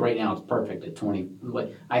because right now it's perfect at 20.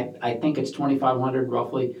 I think it's 2,500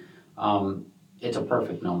 roughly. It's a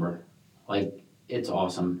perfect number. It's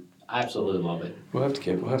awesome. I absolutely love it. We'll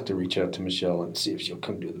have to reach out to Michelle and see if she'll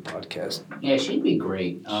come do the podcast. Yeah, she'd be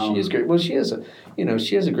great. She is great. Well, she has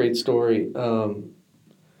a great story. And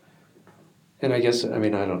I guess I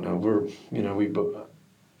don't know.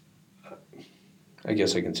 I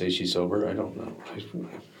guess I can say she's sober. I don't know.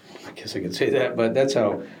 I guess I can say that, but that's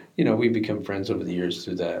how we've become friends over the years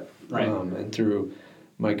through that, right? And through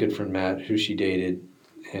my good friend Matt, who she dated,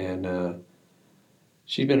 and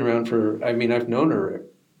she's been around for. I've known her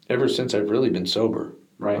ever since I've really been sober.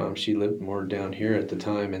 Right. She lived more down here at the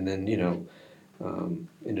time, and then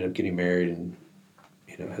ended up getting married, and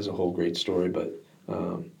has a whole great story. But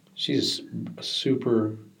she's a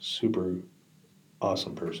super, super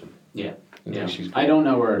awesome person. Yeah. Yeah. I don't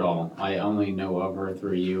know her at all. I only know of her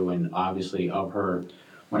through you, and obviously of her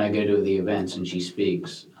when I go to the events and she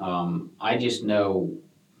speaks. I just know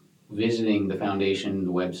visiting the foundation,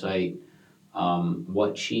 the website,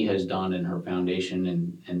 what she has done and her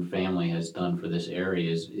foundation and family has done for this area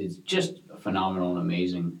is just phenomenal and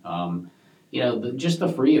amazing. Just the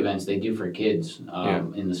free events they do for kids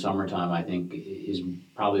in the summertime, I think, is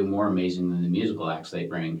probably more amazing than the musical acts they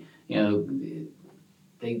bring.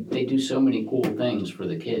 They do so many cool things for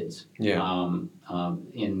the kids. Yeah.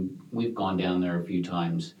 And we've gone down there a few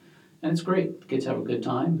times, and it's great. Kids have a good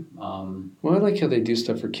time. Well, I like how they do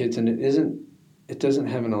stuff for kids, and it doesn't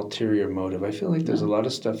have an ulterior motive. I feel like there's a lot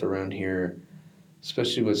of stuff around here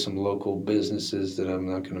especially with some local businesses that I'm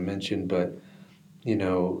not going to mention, but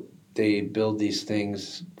they build these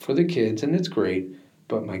things for the kids, and it's great.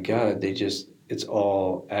 But my God, it's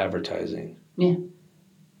all advertising. Yeah.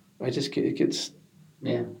 I get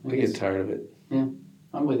tired of it. Yeah,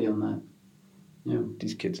 I'm with you on that. Yeah.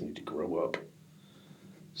 These kids need to grow up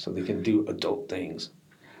so they can do adult things.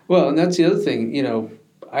 Well, and that's the other thing,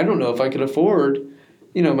 I don't know if I could afford,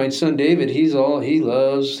 my son David, he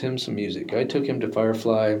loves him some music. I took him to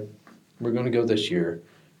Firefly. We're going to go this year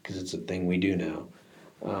because it's a thing we do now.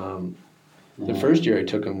 The first year I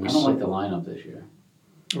took him, I don't like the lineup this year.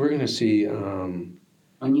 We're going to see. And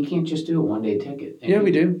you can't just do a one-day ticket. Yeah,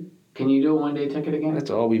 we do. Can you do a one-day ticket again? That's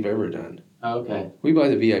all we've ever done. Oh, okay. We buy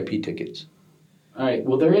the VIP tickets. All right.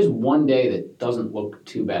 Well, there is one day that doesn't look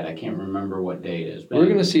too bad. I can't remember what day it is. But we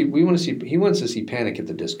want to see. He wants to see Panic at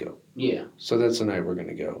the Disco. Yeah. So that's the night we're going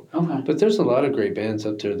to go. Okay. But there's a lot of great bands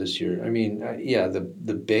up there this year. I mean,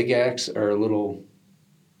 the big acts are a little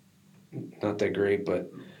not that great,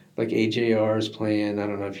 but like AJR is playing. I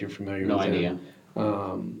don't know if you're familiar with them. No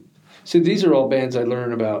idea. So these are all bands I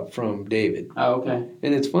learn about from David. Oh, okay.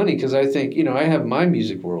 And it's funny because I think, I have my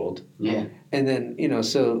music world. Yeah. And then,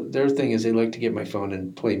 so their thing is they like to get my phone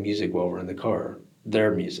and play music while we're in the car,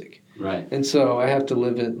 their music. Right. And so I have to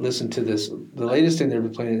listen to this. The latest thing they're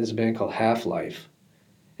playing is a band called Half-Life.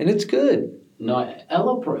 And it's good. No,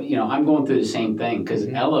 Ella, I'm going through the same thing because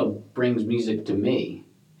Ella brings music to me.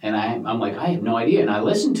 And I'm like, I have no idea. And I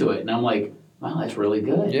listen to it and I'm like, wow, that's really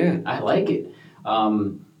good. Yeah. I like it.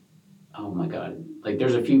 Oh my God. Like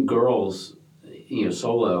there's a few girls,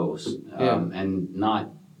 solos, and not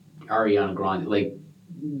Ariana Grande, like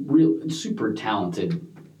real super talented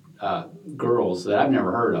girls that I've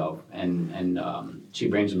never heard of. And she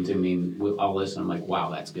brings them to me and I'll listen. I'm like, wow,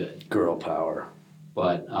 that's good. Girl power.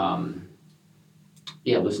 But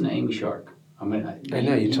listen to Amy Shark. I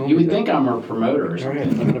know, you told me. You would think I'm her promoter or something. All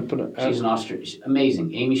right, I'm going to put She's an Austrian. She's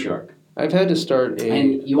amazing. Amy Shark. I've had to start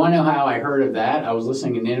And you want to know how I heard of that? I was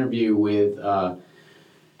listening to an interview with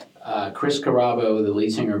Chris Carrabbo, the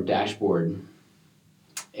lead singer of Dashboard,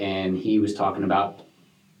 and he was talking about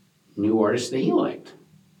new artists that he liked.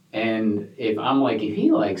 And if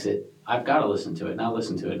he likes it, I've got to listen to it. And I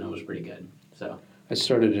listened to it, and it was pretty good. So I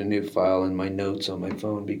started a new file in my notes on my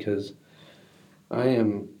phone because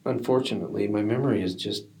unfortunately, my memory is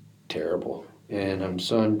just terrible. And I'm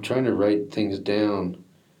trying to write things down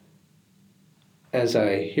as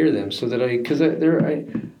I hear them, so that I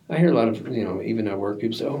hear a lot of, even at work,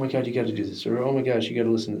 people say, oh my God, you got to do this, or oh my gosh, you got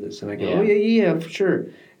to listen to this, and I go, oh yeah, for sure,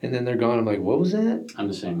 and then they're gone. I'm like, what was that? I'm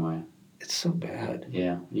the same way. It's so bad.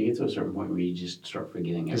 Yeah, you get to a certain point where you just start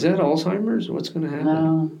forgetting everything. Is that Alzheimer's? What's going to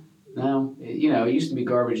happen? No. It used to be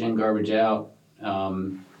garbage in, garbage out,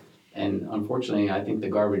 and unfortunately, I think the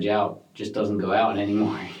garbage out just doesn't go out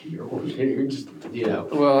anymore. You're just,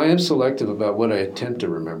 Well, I am selective about what I attempt to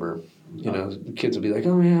remember. The kids will be like,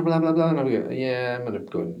 oh yeah, blah, blah, blah. And I'll be like, yeah, I'm going to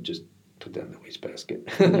go and just put that in the wastebasket.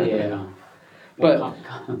 Yeah. But,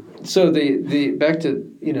 so back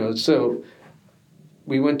to, so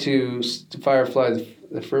we went to Firefly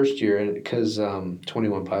the first year because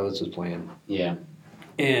 21 Pilots was playing. Yeah.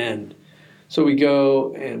 And so we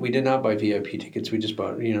go, and we did not buy VIP tickets. We just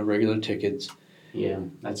bought, regular tickets. Yeah,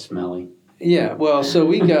 that's smelly. Yeah, well, so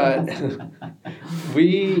we got,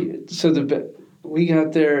 we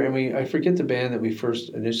got there, and I forget the band that we first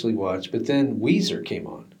initially watched, but then Weezer came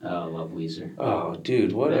on. Oh, I love Weezer. Oh,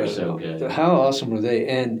 dude, they're so good. How awesome were they?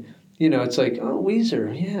 And, it's like, oh,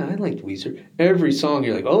 Weezer, yeah, I liked Weezer. Every song,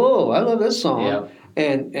 you're like, oh, I love this song. Yeah.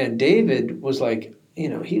 And David was like, he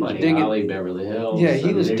was digging Holly, Beverly Hills. Yeah,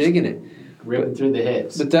 he was digging it. Ripping through the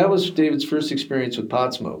hits. But that was David's first experience with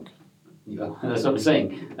Pot Smoke. Yeah, that's what I'm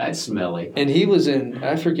saying. That's smelly. And he was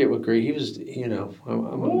I forget what grade, he was, I'm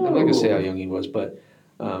not going to say how young he was, but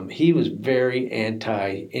he was very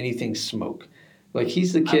anti anything smoke. Like,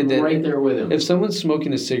 he's the kid I'm right there with him. If someone's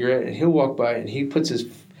smoking a cigarette and he'll walk by and he puts his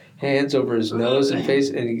hands over his nose and face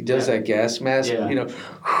and he does that gas mask, and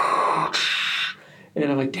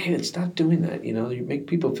I'm like, David, stop doing that. You make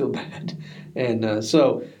people feel bad. And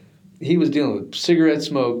so he was dealing with cigarette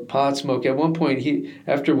smoke, pot smoke. At one point,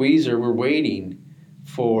 after Weezer, we're waiting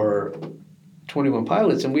for 21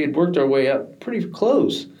 Pilots, and we had worked our way up pretty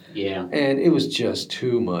close. Yeah. And it was just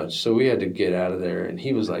too much, so we had to get out of there. And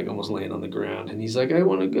he was like almost laying on the ground, and he's like, "I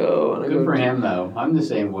want to go." And Good for him, though. I'm the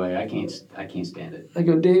same way. I can't stand it. I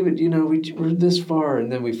go, David. We're this far,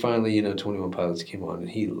 and then we finally, 21 Pilots came on, and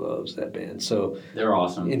he loves that band. So they're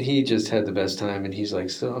awesome. And he just had the best time, and he's like,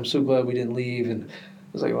 "So I'm so glad we didn't leave." And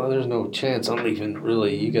I was like, "Well, there's no chance I'm leaving.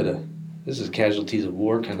 Really, you gotta. This is casualties of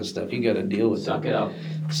war kind of stuff. You gotta deal with Suck it up."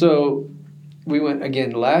 So we went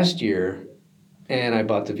again last year, and I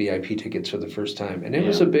bought the VIP tickets for the first time, and it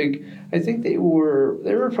was a big. I think they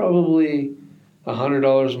were probably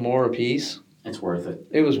 $100 more a piece. It's worth it.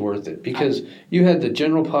 It was worth it because you had the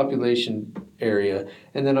general population area,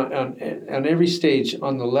 and then on every stage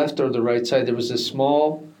on the left or the right side there was this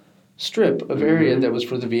small strip of area that was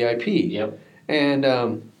for the VIP. Yep. And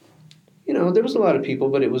there was a lot of people,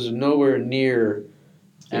 but it was nowhere near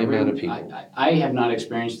the amount of people. I have not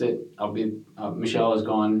experienced it. Michelle is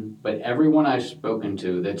gone, but everyone I've spoken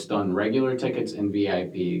to that's done regular tickets and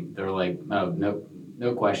VIP, they're like, no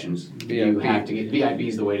questions. VIP. You have to get VIP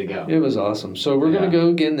is the way to go. It was awesome. So we're gonna go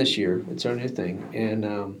again this year. It's our new thing, and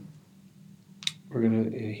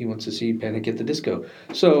he wants to see Panic at the Disco.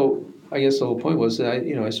 So I guess the whole point was that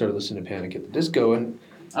I started listening to Panic at the Disco, and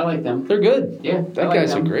I like them. They're good. Yeah, that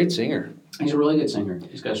guy's a great singer. He's a really good singer.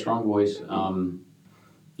 He's got a strong voice.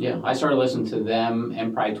 I started listening to them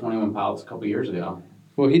and probably 21 Pilots a couple years ago.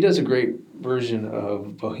 Well, he does a great version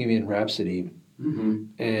of Bohemian Rhapsody,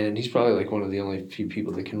 and he's probably like one of the only few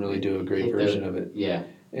people that can really do a great version of it. Yeah.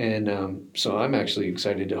 And so I'm actually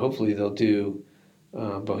excited to. Hopefully, they'll do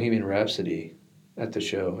Bohemian Rhapsody at the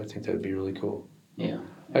show. I think that would be really cool. Yeah.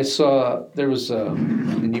 I saw there was,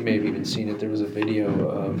 and you may have even seen it. There was a video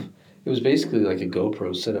of. It was basically like a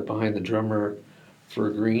GoPro set up behind the drummer for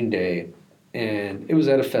Green Day, and it was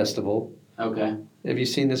at a festival. Okay. Have you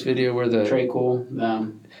seen this video where the Trey Cool?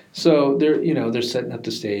 So they're setting up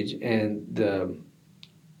the stage, and the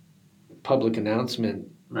public announcement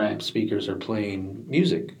speakers are playing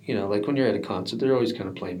music. Like when you're at a concert, they're always kind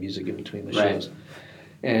of playing music in between the shows.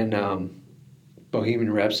 And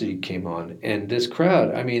Bohemian Rhapsody came on, and this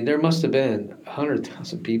crowd, there must have been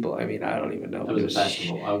 100,000 people. I don't even know. It was a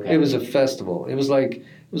festival. Okay. It was a festival. It was like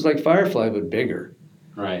Firefly, but bigger.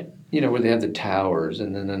 Right. Where they have the towers,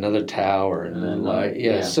 and then another tower, and then light.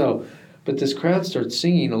 Yeah. So, but this crowd starts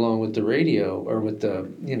singing along with the radio or with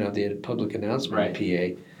the the public announcement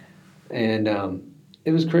PA, and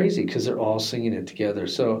it was crazy because they're all singing it together.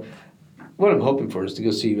 So. What I'm hoping for is to go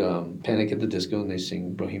see Panic at the Disco, and they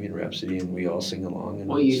sing Bohemian Rhapsody, and we all sing along,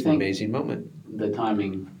 and it's an amazing moment. The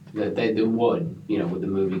timing that they would, with the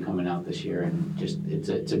movie coming out this year, and just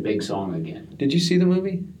it's a big song again. Did you see the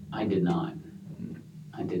movie? I did not.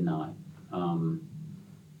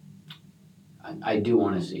 I do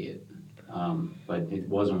want to see it, but it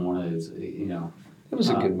wasn't one of those. It was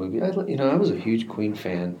a good movie. I was a huge Queen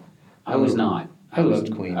fan. I was not. I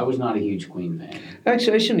loved Queen. I was not a huge Queen fan.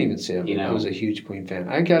 Actually, I shouldn't even say I was a huge Queen fan.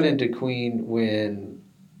 I got into Queen when,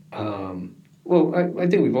 I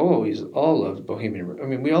think we've always all loved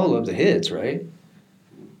Bohemian. We all love the hits, right?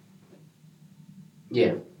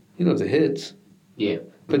 Yeah. You love the hits. Yeah.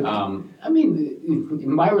 But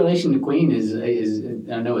my relation to Queen is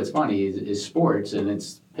I know it's funny is sports, and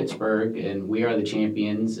it's Pittsburgh, and We Are the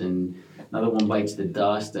Champions, and another one bites the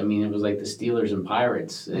dust. It was like the Steelers and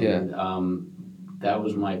Pirates, and that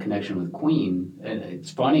was my connection with Queen. And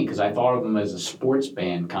it's funny because I thought of them as a sports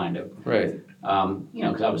band, kind of. Right.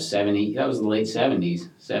 Because I was 70. That was the late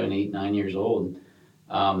 70s, 7, 8, 9 years old.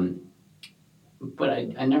 But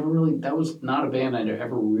I never really. That was not a band I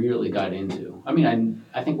ever really got into. I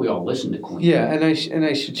think we all listened to Queen. Yeah, and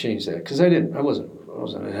I should change that because I wasn't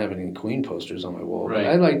having any Queen posters on my wall. Right.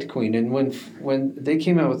 I liked Queen, and when they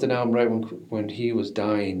came out with an album right when he was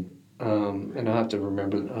dying, and I'll have to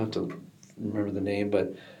remember the name,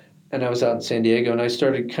 and I was out in San Diego, and I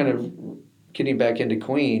started kind of getting back into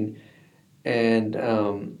Queen, and I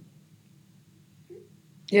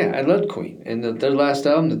loved Queen, and their last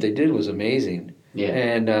album that they did was amazing. Yeah.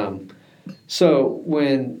 And so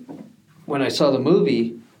when I saw the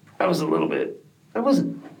movie, I was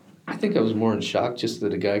I think I was more in shock just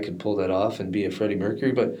that a guy could pull that off and be a Freddie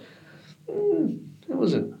Mercury, but it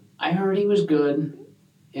wasn't. I heard he was good,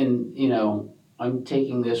 and I'm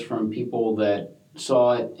taking this from people that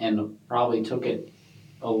saw it and probably took it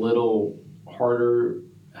a little harder.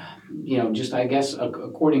 Just I guess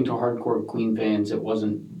according to hardcore Queen fans, it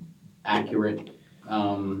wasn't accurate.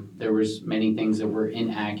 There was many things that were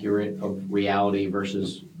inaccurate of reality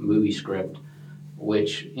versus movie script,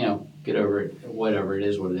 which, get over it. Whatever it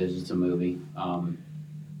is, what it is, it's a movie.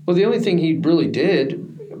 Well, the only thing he really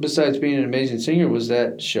did, besides being an amazing singer, was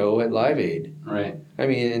that show at Live Aid. Right.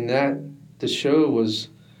 And the show was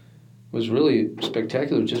really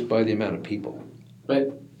spectacular just by the amount of people.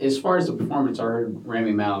 But as far as the performance, I heard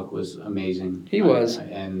Rami Malek was amazing. He was.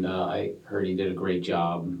 And I heard he did a great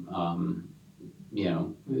job.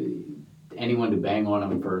 Anyone to bang on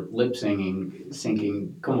him for lip singing,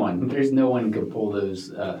 come on. There's no one could pull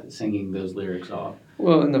those, singing those lyrics off.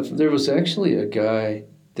 Well, and there was actually a guy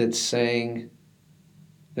that sang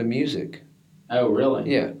the music. Oh,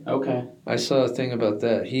 really? Yeah, Okay. I saw a thing about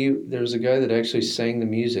that. There was a guy that actually sang the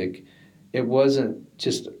music. It wasn't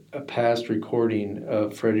just a past recording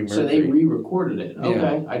of Freddie Mercury. So they re-recorded it.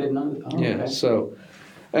 Okay, I didn't know. Oh, Yeah, okay. so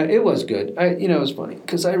it was good. It was funny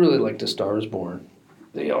because I really liked A Star Is Born.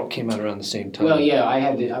 They all came out around the same time. Well, yeah, I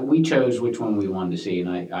had to. We chose which one we wanted to see, and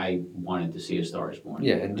I wanted to see A Star Is Born.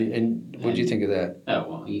 Yeah, and what do you think of that? Oh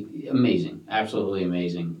well, amazing, absolutely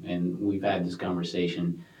amazing, and we've had this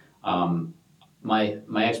conversation. My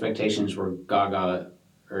expectations were Gaga,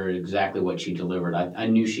 or exactly what she delivered. I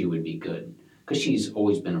knew she would be good because she's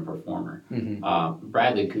always been a performer.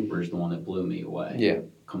 Bradley Cooper is the one that blew me away. Yeah,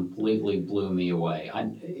 completely blew me away.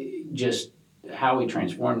 Just how he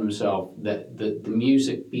transformed himself, the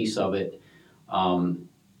music piece of it, that's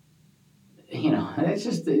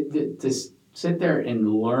just to sit there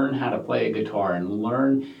and learn how to play a guitar and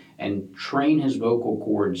learn and train his vocal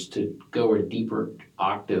cords to go a deeper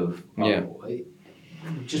octave. It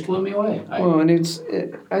just blew me away. I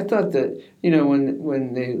thought that,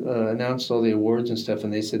 when they announced all the awards and stuff,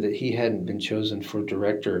 and they said that he hadn't been chosen for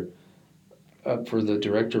director, for the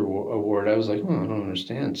director award, I was like, I don't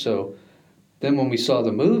understand. So then when we saw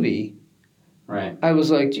the movie, right, I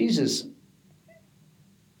was like, Jesus,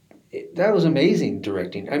 that was amazing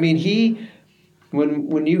directing. I mean,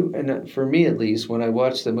 and for me at least, when I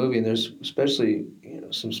watched the movie, and there's especially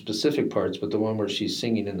some specific parts, but the one where she's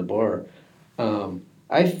singing in the bar,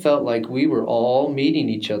 I felt like we were all meeting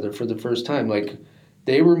each other for the first time. Like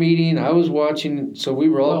they were meeting, I was watching, so we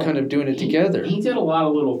were all kind of doing it together. He did a lot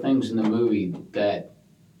of little things in the movie that,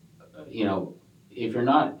 if you're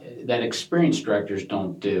not, that experienced directors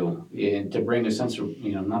don't do, and to bring a sense of,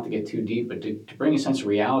 not to get too deep, but to bring a sense of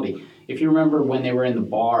reality. If you remember when they were in the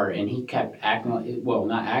bar and he kept acting,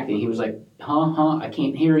 not acting, he was like, I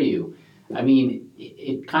can't hear you. I mean,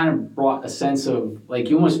 it kind of brought a sense of, like,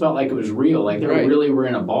 you almost felt like it was real, like they really were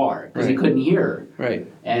in a bar, because he couldn't hear. Right.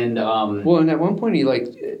 And, and at one point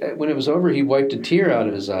when it was over, he wiped a tear out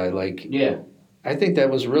of his eye, like, yeah. I think that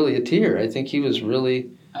was really a tear. I think he was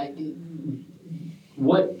really... I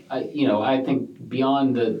think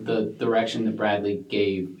beyond the direction that Bradley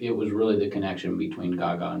gave, it was really the connection between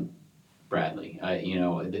Gaga and Bradley.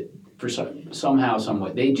 Somehow,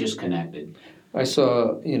 somewhat, they just connected. I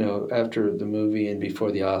saw, after the movie and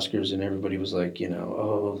before the Oscars, and everybody was like,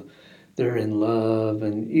 they're in love,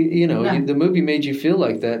 and the movie made you feel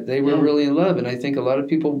like that they were really in love, and I think a lot of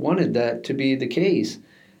people wanted that to be the case,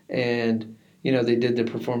 and they did the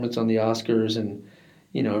performance on the Oscars, and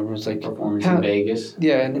everyone's like, performance in Vegas.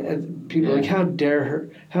 Yeah, and people are like, how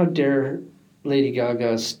dare Lady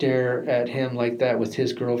Gaga stare at him like that with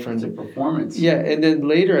his girlfriend? It's a performance. Yeah, and then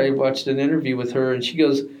later I watched an interview with her, and she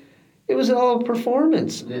goes, it was all a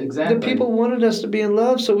performance. Exactly. The people wanted us to be in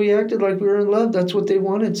love, so we acted like we were in love. That's what they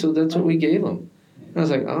wanted, so that's what we gave them. And I was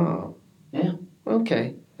like, oh. Yeah.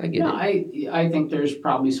 Okay, I get it. I think there's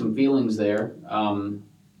probably some feelings there,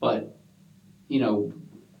 but,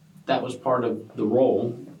 that was part of the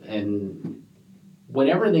role, and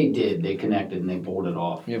whatever they did, they connected and they pulled it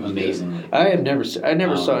off amazingly. Good. I never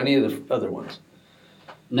saw any of the other ones.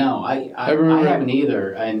 No, I haven't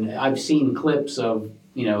either, and I've seen clips of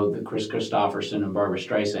the Chris Christopherson and Barbra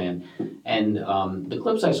Streisand, and the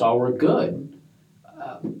clips I saw were good,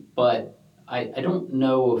 but I don't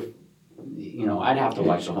know if I'd have to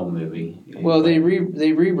watch the whole movie. Well, they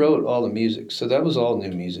rewrote all the music, so that was all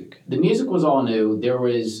new music. The music was all new. There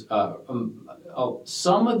was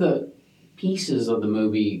some of the pieces of the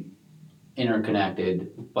movie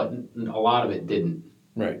interconnected, but a lot of it didn't.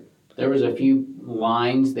 Right. There was a few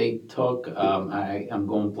lines they took. I'm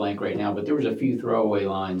going blank right now, but there was a few throwaway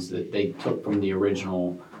lines that they took from the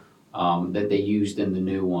original that they used in the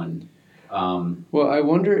new one. Well, I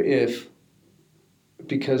wonder if,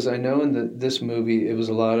 because I know in this movie it was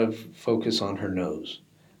a lot of focus on her nose,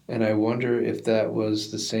 and I wonder if that was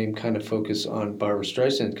the same kind of focus on Barbra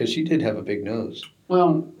Streisand, because she did have a big nose.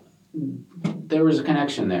 Well, there was a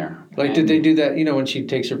connection there. Like, did they do that? When she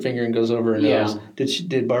takes her finger and goes over her nose.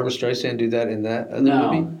 Did Barbra Streisand do that in that other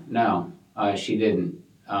movie? No, she didn't.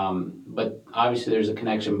 But obviously, there's a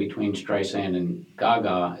connection between Streisand and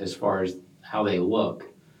Gaga as far as how they look,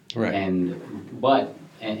 right?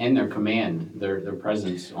 And their command, their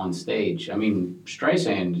presence on stage. I mean,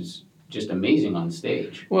 Streisand is just amazing on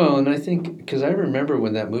stage. Well, and I think because I remember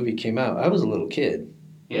when that movie came out, I was a little kid.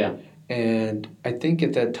 Yeah. And I think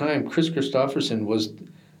at that time, Chris Christopherson was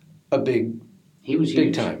a big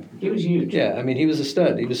time. He was huge. Yeah, I mean, he was a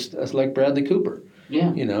stud. He was like Bradley Cooper.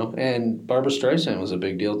 Yeah. And Barbra Streisand was a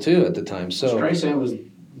big deal, too, at the time. So Streisand was,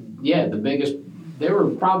 the biggest. They were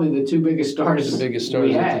probably the two biggest stars. The biggest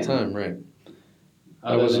stars at the time, right.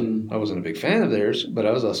 I wasn't a big fan of theirs, but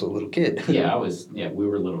I was also a little kid. Yeah, we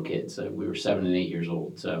were little kids. So we were 7 and 8 years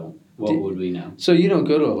old. So what would we know? So you don't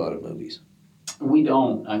go to a lot of movies? We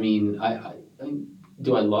don't. I mean, I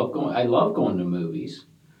love going? I love going to movies,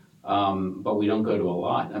 but we don't go to a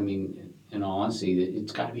lot. I mean, in all honesty,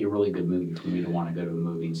 it's got to be a really good movie for me to want to go to a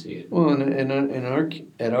movie and see it. Well,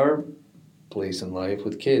 at our place in life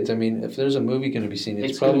with kids, I mean, if there's a movie going to be seen,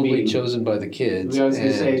 it's probably chosen by the kids. I was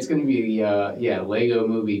going to say it's going to be Lego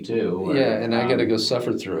Movie too. And I got to go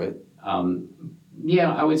suffer through it.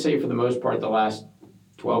 I would say for the most part, the last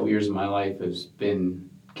 12 years of my life has been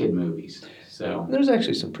kid movies. So there's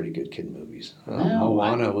actually some pretty good kid movies.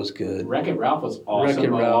 Moana was good. Wreck-It Ralph was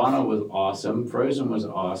awesome. Moana was awesome. Frozen was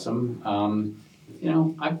awesome.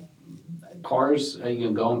 Cars,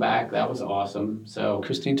 going back, that was awesome. So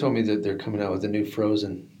Christine told me that they're coming out with a new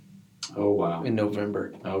Frozen. Oh, wow. In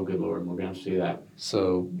November. Oh, good Lord. We're going to see that.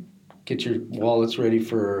 So get your wallets ready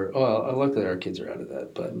for... Well, I like that our kids are out of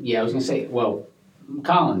that, but... Yeah, I was going to say, well,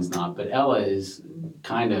 Colin's not, but Ella is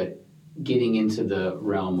kind of getting into the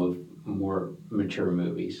realm of more mature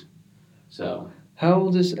movies. So... How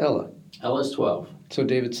old is Ella? Ella's 12. So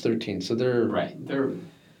David's 13. So they're... Right. They're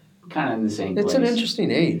kind of in the same place. It's an interesting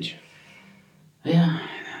age. Yeah.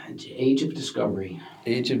 Age of discovery.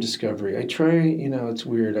 Age of discovery. I try, it's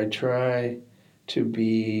weird. I try to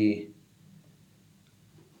be...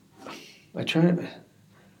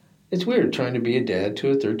 It's weird trying to be a dad to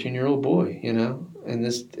a 13-year-old boy, in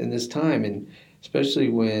this time. And especially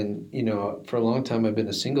when, for a long time I've been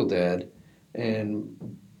a single dad.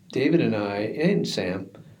 And David and I, and Sam,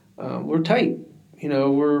 we're tight.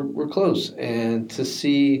 We're close. And to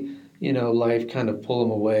see, life kind of pull them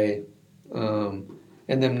away...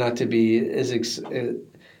 and them not to be as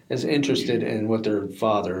interested in what their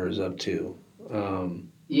father is up to. I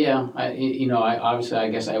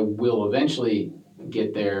guess I will eventually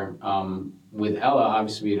get there. With Ella,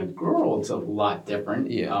 obviously being a girl, it's a lot different.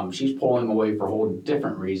 Yeah. She's pulling away for whole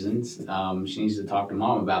different reasons. She needs to talk to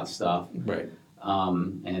mom about stuff. Right.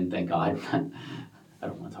 And thank God, I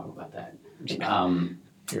don't want to talk about that.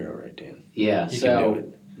 You're all right, Dan. Yeah. You can do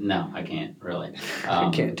it. No, I can't really. I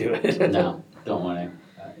can't do it. No, don't want to.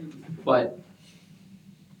 But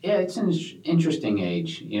yeah, it's an interesting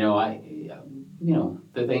age.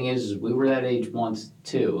 The thing is we were that age once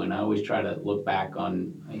too, and I always try to look back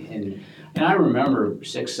on and I remember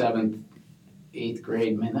 6th, 7th, 8th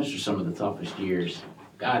grade. Man, those are some of the toughest years.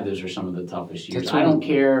 God, those are some of the toughest years. I don't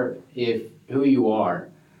care who you are,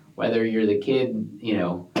 whether you're the kid,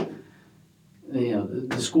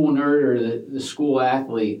 the school nerd or the school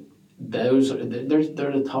athlete. They're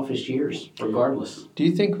the toughest years, regardless. Do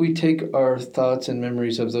you think we take our thoughts and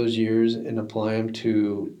memories of those years and apply them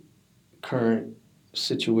to current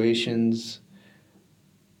situations?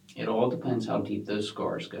 It all depends how deep those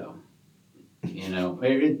scars go.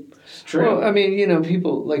 It's true. Well, I mean,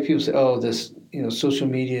 people say, "Oh, this, social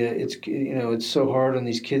media. It's so hard on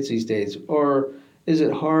these kids these days." Or is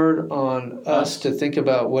it hard on us to think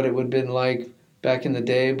about what it would have been like back in the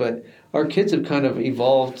day? But our kids have kind of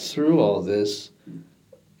evolved through all this.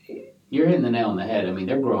 You're hitting the nail on the head. I mean,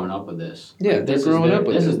 they're growing up with this. Yeah, they're growing up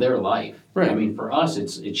with this. This is their life. Right. I mean, for us,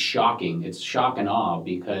 it's shocking. It's shock and awe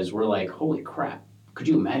because we're like, holy crap! Could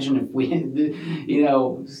you imagine if we,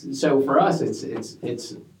 So for us, it's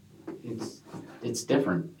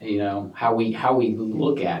different. How we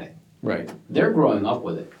look at it. Right. They're growing up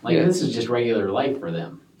with it. This is just regular life for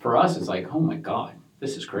them. For us, it's like, oh my God,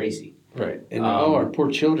 this is crazy. Right. And our poor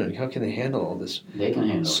children, how can they handle all this? They can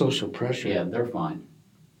handle social pressure. Yeah, they're fine.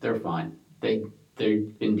 They're fine. They've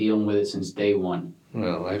been dealing with it since day one.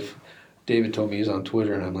 Well, David told me he's on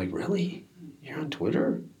Twitter, and I'm like, really? You're on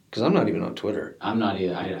Twitter? Because I'm not even on Twitter. I'm not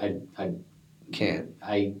either. I can't.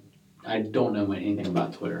 I don't know anything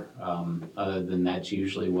about Twitter. Other than that's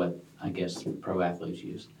usually what I guess pro athletes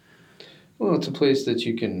use. Well, it's a place that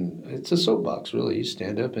you can. It's a soapbox, really. You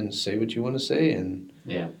stand up and say what you want to say, and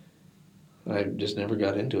yeah. I just never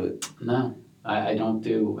got into it. No, I don't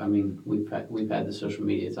do. I mean, we've had the social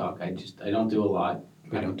media talk. I don't do a lot.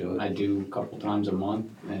 We don't do it. I do a couple times a month,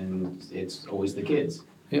 and it's always the kids.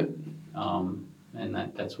 Yep. And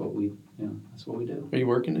that's what we that's what we do. Are you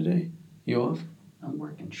working today? You off? I'm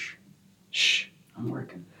working. Shh. I'm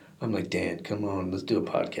working. I'm like, Dan, come on, let's do a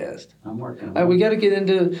podcast. I'm working. We got to get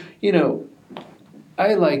into,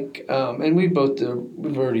 I like, and we've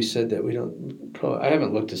already said that we don't, I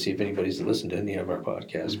haven't looked to see if anybody's listened to any of our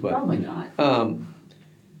podcasts. But probably not.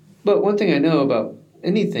 But one thing I know about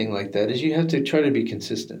anything like that is you have to try to be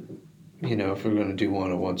consistent. If we're going to do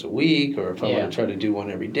one once a week, or if I want to try to do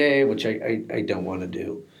one every day, which I don't want to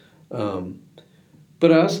do.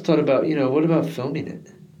 But I also thought about, what about filming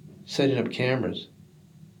it? Setting up cameras.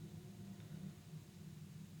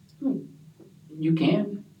 You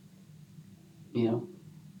can.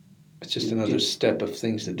 It's just another step of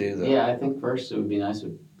things to do, though. Yeah, I think first it would be nice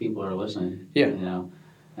if people are listening. Yeah.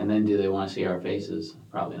 And then do they want to see our faces?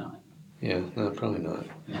 Probably not. Yeah, no, probably not.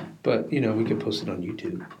 Yeah. But, we could post it on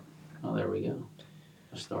YouTube. Oh, there we go.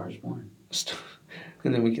 A Star is Born.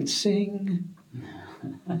 And then we can sing.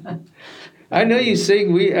 I know you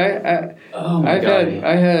sing. I've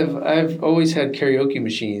always had karaoke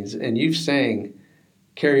machines, and you've sang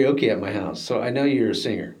karaoke at my house, so I know you're a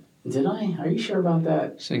singer. Did I? Are you sure about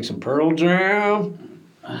that? Sing some Pearl Jam.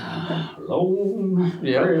 Lone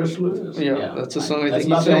Restless. Yeah, that's a song I think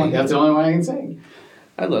you sang. That's the only one I can sing.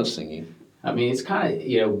 I love singing. I mean, it's kind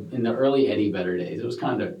of, in the early Eddie Vedder days, it's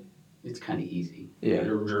kind of easy. Yeah.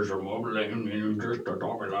 You're just a mumbling, just a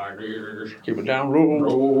talking like this. Keep it down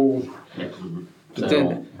low. Yeah.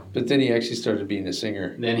 But then he actually started being a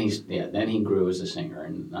singer. Then he grew as a singer,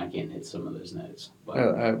 and I can't hit some of those notes.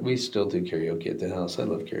 But we still do karaoke at the house. I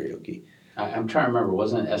love karaoke. I'm trying to remember.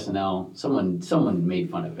 Wasn't it SNL? Someone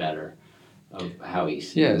made fun of Vedder of how he.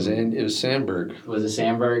 Yeah, it was Sandberg. Was it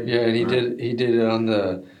Sandberg? Yeah, and he did it on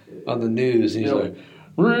the news. And he's like,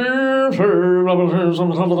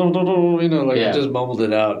 just mumbled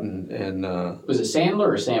it out and. Was it Sandler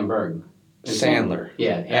or Sandberg? Sandler.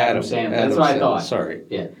 Yeah, Adam Sandler. That's what I thought. Sorry.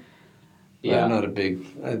 Yeah. Yeah. I'm not a big.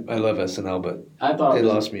 I love SNL, but they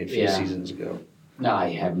lost me a few seasons ago. No, I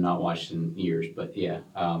have not watched in years, but yeah.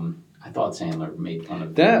 I thought Sandler made fun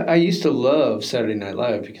of that. I used to love Saturday Night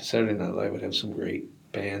Live because Saturday Night Live would have some great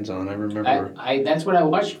bands on. I remember. That's what I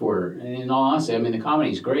watched for. And in all honesty, I mean, the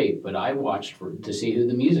comedy's great, but I watched to see who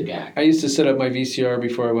the music act. I used to set up my VCR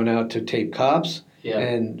before I went out to tape Cops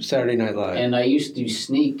and Saturday Night Live. And I used to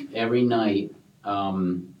sneak every night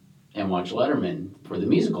and watch Letterman for the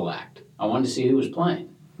musical act. I wanted to see who was playing.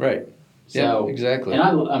 Right. So, yeah, exactly. And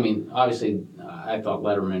I mean, obviously, I thought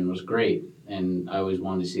Letterman was great. And I always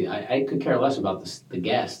wanted to see. I could care less about the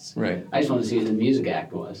guests. Right. I just wanted to see who the music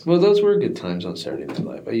act was. Well, those were good times on Saturday Night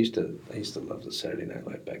Live. I used to love the Saturday Night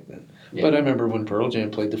Live back then. Yeah. But I remember when Pearl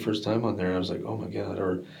Jam played the first time on there, I was like, oh my god.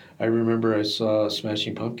 Or I remember I saw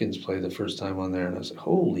Smashing Pumpkins play the first time on there, and I was like,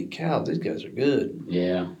 holy cow, these guys are good.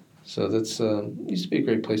 Yeah. So that's used to be a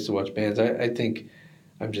great place to watch bands. I think.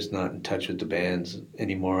 I'm just not in touch with the bands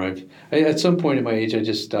anymore. At some point in my age, I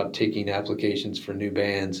just stopped taking applications for new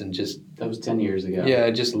bands and just. That was 10 years ago. Yeah,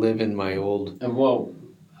 I just live in my old.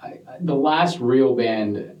 The last real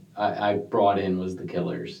band I brought in was the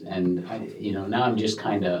Killers, and now I'm just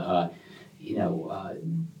kind of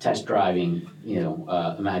test driving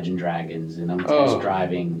Imagine Dragons, and I'm test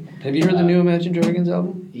driving. Have you heard the new Imagine Dragons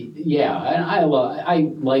album? Yeah, and I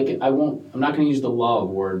like it. I'm not going to use the love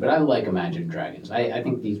word, but I like Imagine Dragons. I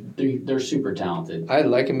think they're super talented. I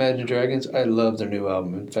like Imagine Dragons. I love their new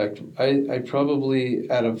album. In fact, I probably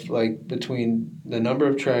out of between the number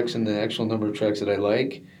of tracks and the actual number of tracks that I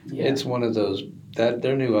like, it's one of those. That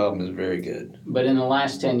their new album is very good. But in the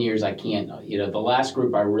last 10 years, I can't. The last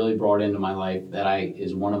group I really brought into my life that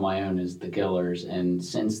is one of my own is the Killers, and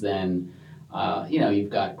since then, you've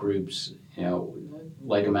got groups,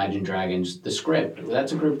 like Imagine Dragons, The Script.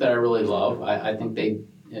 That's a group that I really love. I think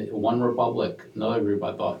One Republic, another group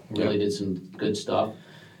I thought really did some good stuff.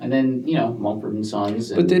 And then Mumford &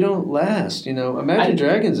 Sons. But they don't last. Imagine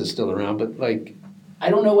Dragons is still around, but I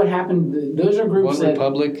don't know what happened. Those are groups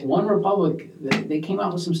One Republic, they came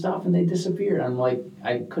out with some stuff and they disappeared. I'm like,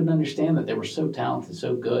 I couldn't understand that they were so talented,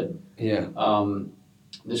 so good. Yeah.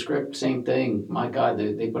 The Script, same thing. My God,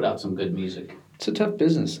 they put out some good music. It's a tough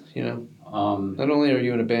business, Not only are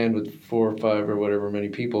you in a band with 4 or 5 or whatever many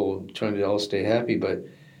people trying to all stay happy, but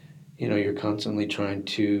you're constantly trying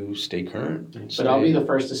to stay current. But I'll be the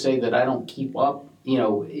first to say that I don't keep up.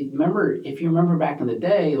 If you remember back in the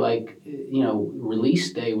day,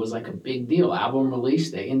 release day was like a big deal, album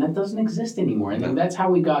release day, and that doesn't exist anymore. And that's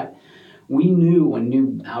how we knew when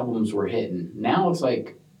new albums were hitting. Now it's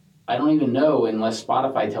like, I don't even know unless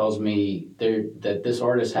Spotify tells me that this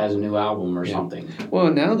artist has a new album or something.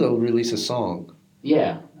 Well, now they'll release a song.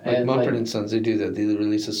 Yeah. Like Mumford & Sons, they do that. They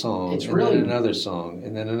release a song, then another song,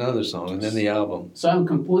 and then another song, and then the album. So I'm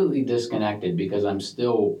completely disconnected because I'm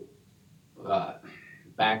still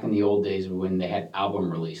back in the old days when they had album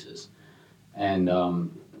releases. And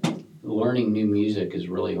learning new music is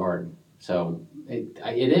really hard. So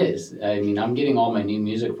it is. I mean, I'm getting all my new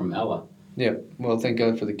music from Ella. Yeah. Well, thank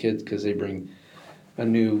God for the kids because they bring a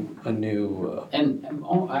new. And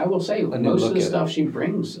I will say, most of the stuff she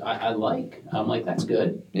brings, I like. I'm like, that's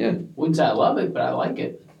good. Yeah. Wouldn't say I love it, but I like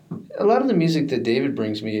it. A lot of the music that David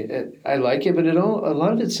brings me, I like it, but a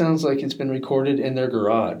lot of it sounds like it's been recorded in their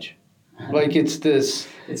garage. Like it's this.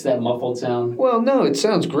 It's that muffled sound. Well, no, it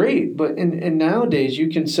sounds great, but and nowadays you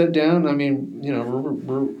can sit down. I mean,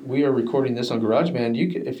 we are recording this on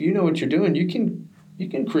GarageBand. If you know what you're doing, you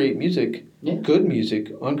can create music, good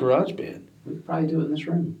music on GarageBand. We could probably do it in this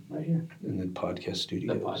room right here. In the podcast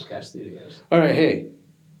studios. The podcast studios. All right, hey,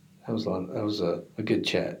 that was a good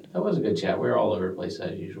chat. That was a good chat. We were all over the place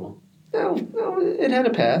as usual. No, it had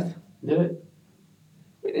a path. Did it?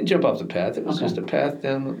 We didn't jump off the path. It was just a path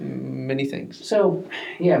down many things. So,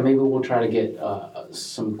 yeah, maybe we'll try to get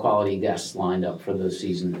some quality guests lined up for the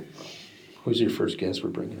season. Who's your first guest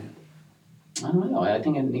we're bringing in? I don't know. I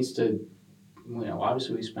think it needs to,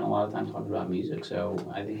 obviously we spent a lot of time talking about music, so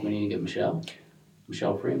I think we need to get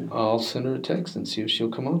Michelle Freeman. I'll send her a text and see if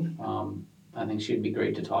she'll come on. I think she'd be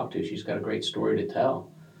great to talk to. She's got a great story to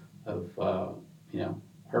tell of,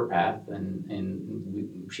 her path,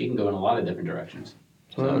 and she can go in a lot of different directions.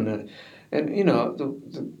 So. Well,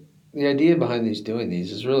 the idea behind doing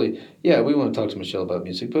these is really, we want to talk to Michelle about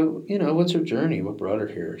music, but, what's her journey? What brought her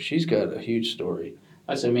here? She's got a huge story.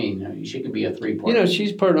 That's what I mean. She could be a three-part.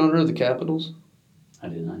 She's part owner of the Capitals. I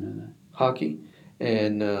did not know that. Hockey.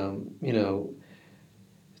 And,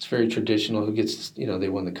 it's very traditional who gets, they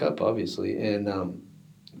won the cup, obviously. And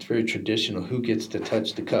it's very traditional who gets to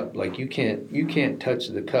touch the cup. Like, you can't touch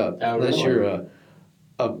the cup unless you're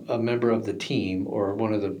a member of the team or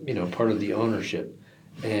one of the, part of the ownership.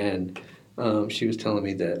 And she was telling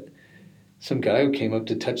me that some guy who came up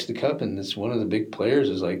to touch the cup, and this one of the big players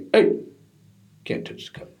is like, hey, can't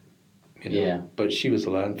touch the cup. Yeah. But she was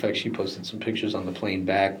allowed. In fact, she posted some pictures on the plane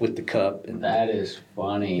back with the cup. And that is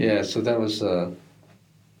funny. Yeah, so that was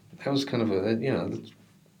kind of a,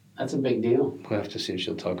 That's a big deal. We'll have to see if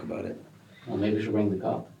she'll talk about it. Well, maybe she'll bring the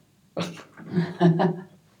cup.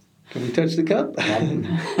 Can we touch the cup?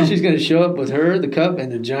 She's going to show up with her, the cup,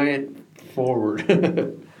 and the giant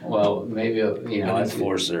forward. Well, maybe, an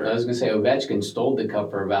enforcer. I was going to say Ovechkin stole the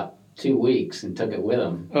cup for about 2 weeks and took it with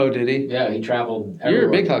him. Oh, did he? Yeah, he traveled everywhere. You're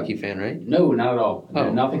a big hockey fan, right? No, not at all. Oh.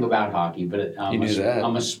 Nothing about hockey, but you knew that.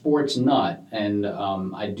 I'm a sports nut, and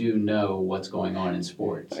I do know what's going on in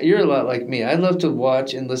sports. You're a lot like me. I love to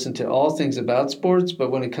watch and listen to all things about sports, but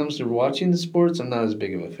when it comes to watching the sports, I'm not as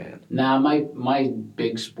big of a fan. Nah, my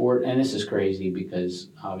big sport, and this is crazy because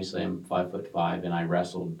obviously I'm 5'5" and I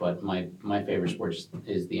wrestled, but my favorite sport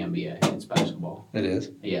is the NBA. It's basketball. It is?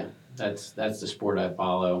 Yeah. That's the sport I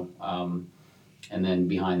follow, and then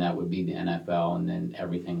behind that would be the NFL, and then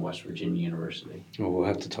everything West Virginia University. Well, we'll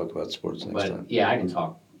have to talk about sports next time. Yeah, I can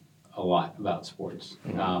talk a lot about sports.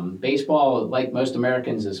 Mm-hmm. Baseball, like most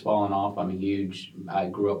Americans, has fallen off. I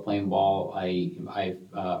grew up playing ball. I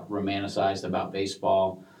romanticized about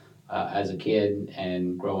baseball as a kid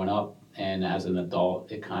and growing up, and as an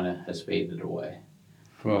adult, it kind of has faded away.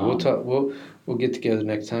 Well, we'll talk. We'll get together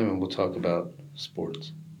next time and we'll talk about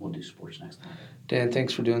sports. We'll do sports next time. Dan,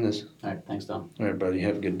 thanks for doing this. All right, thanks, Tom. All right, buddy.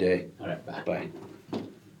 Have a good day. All right, bye. Bye.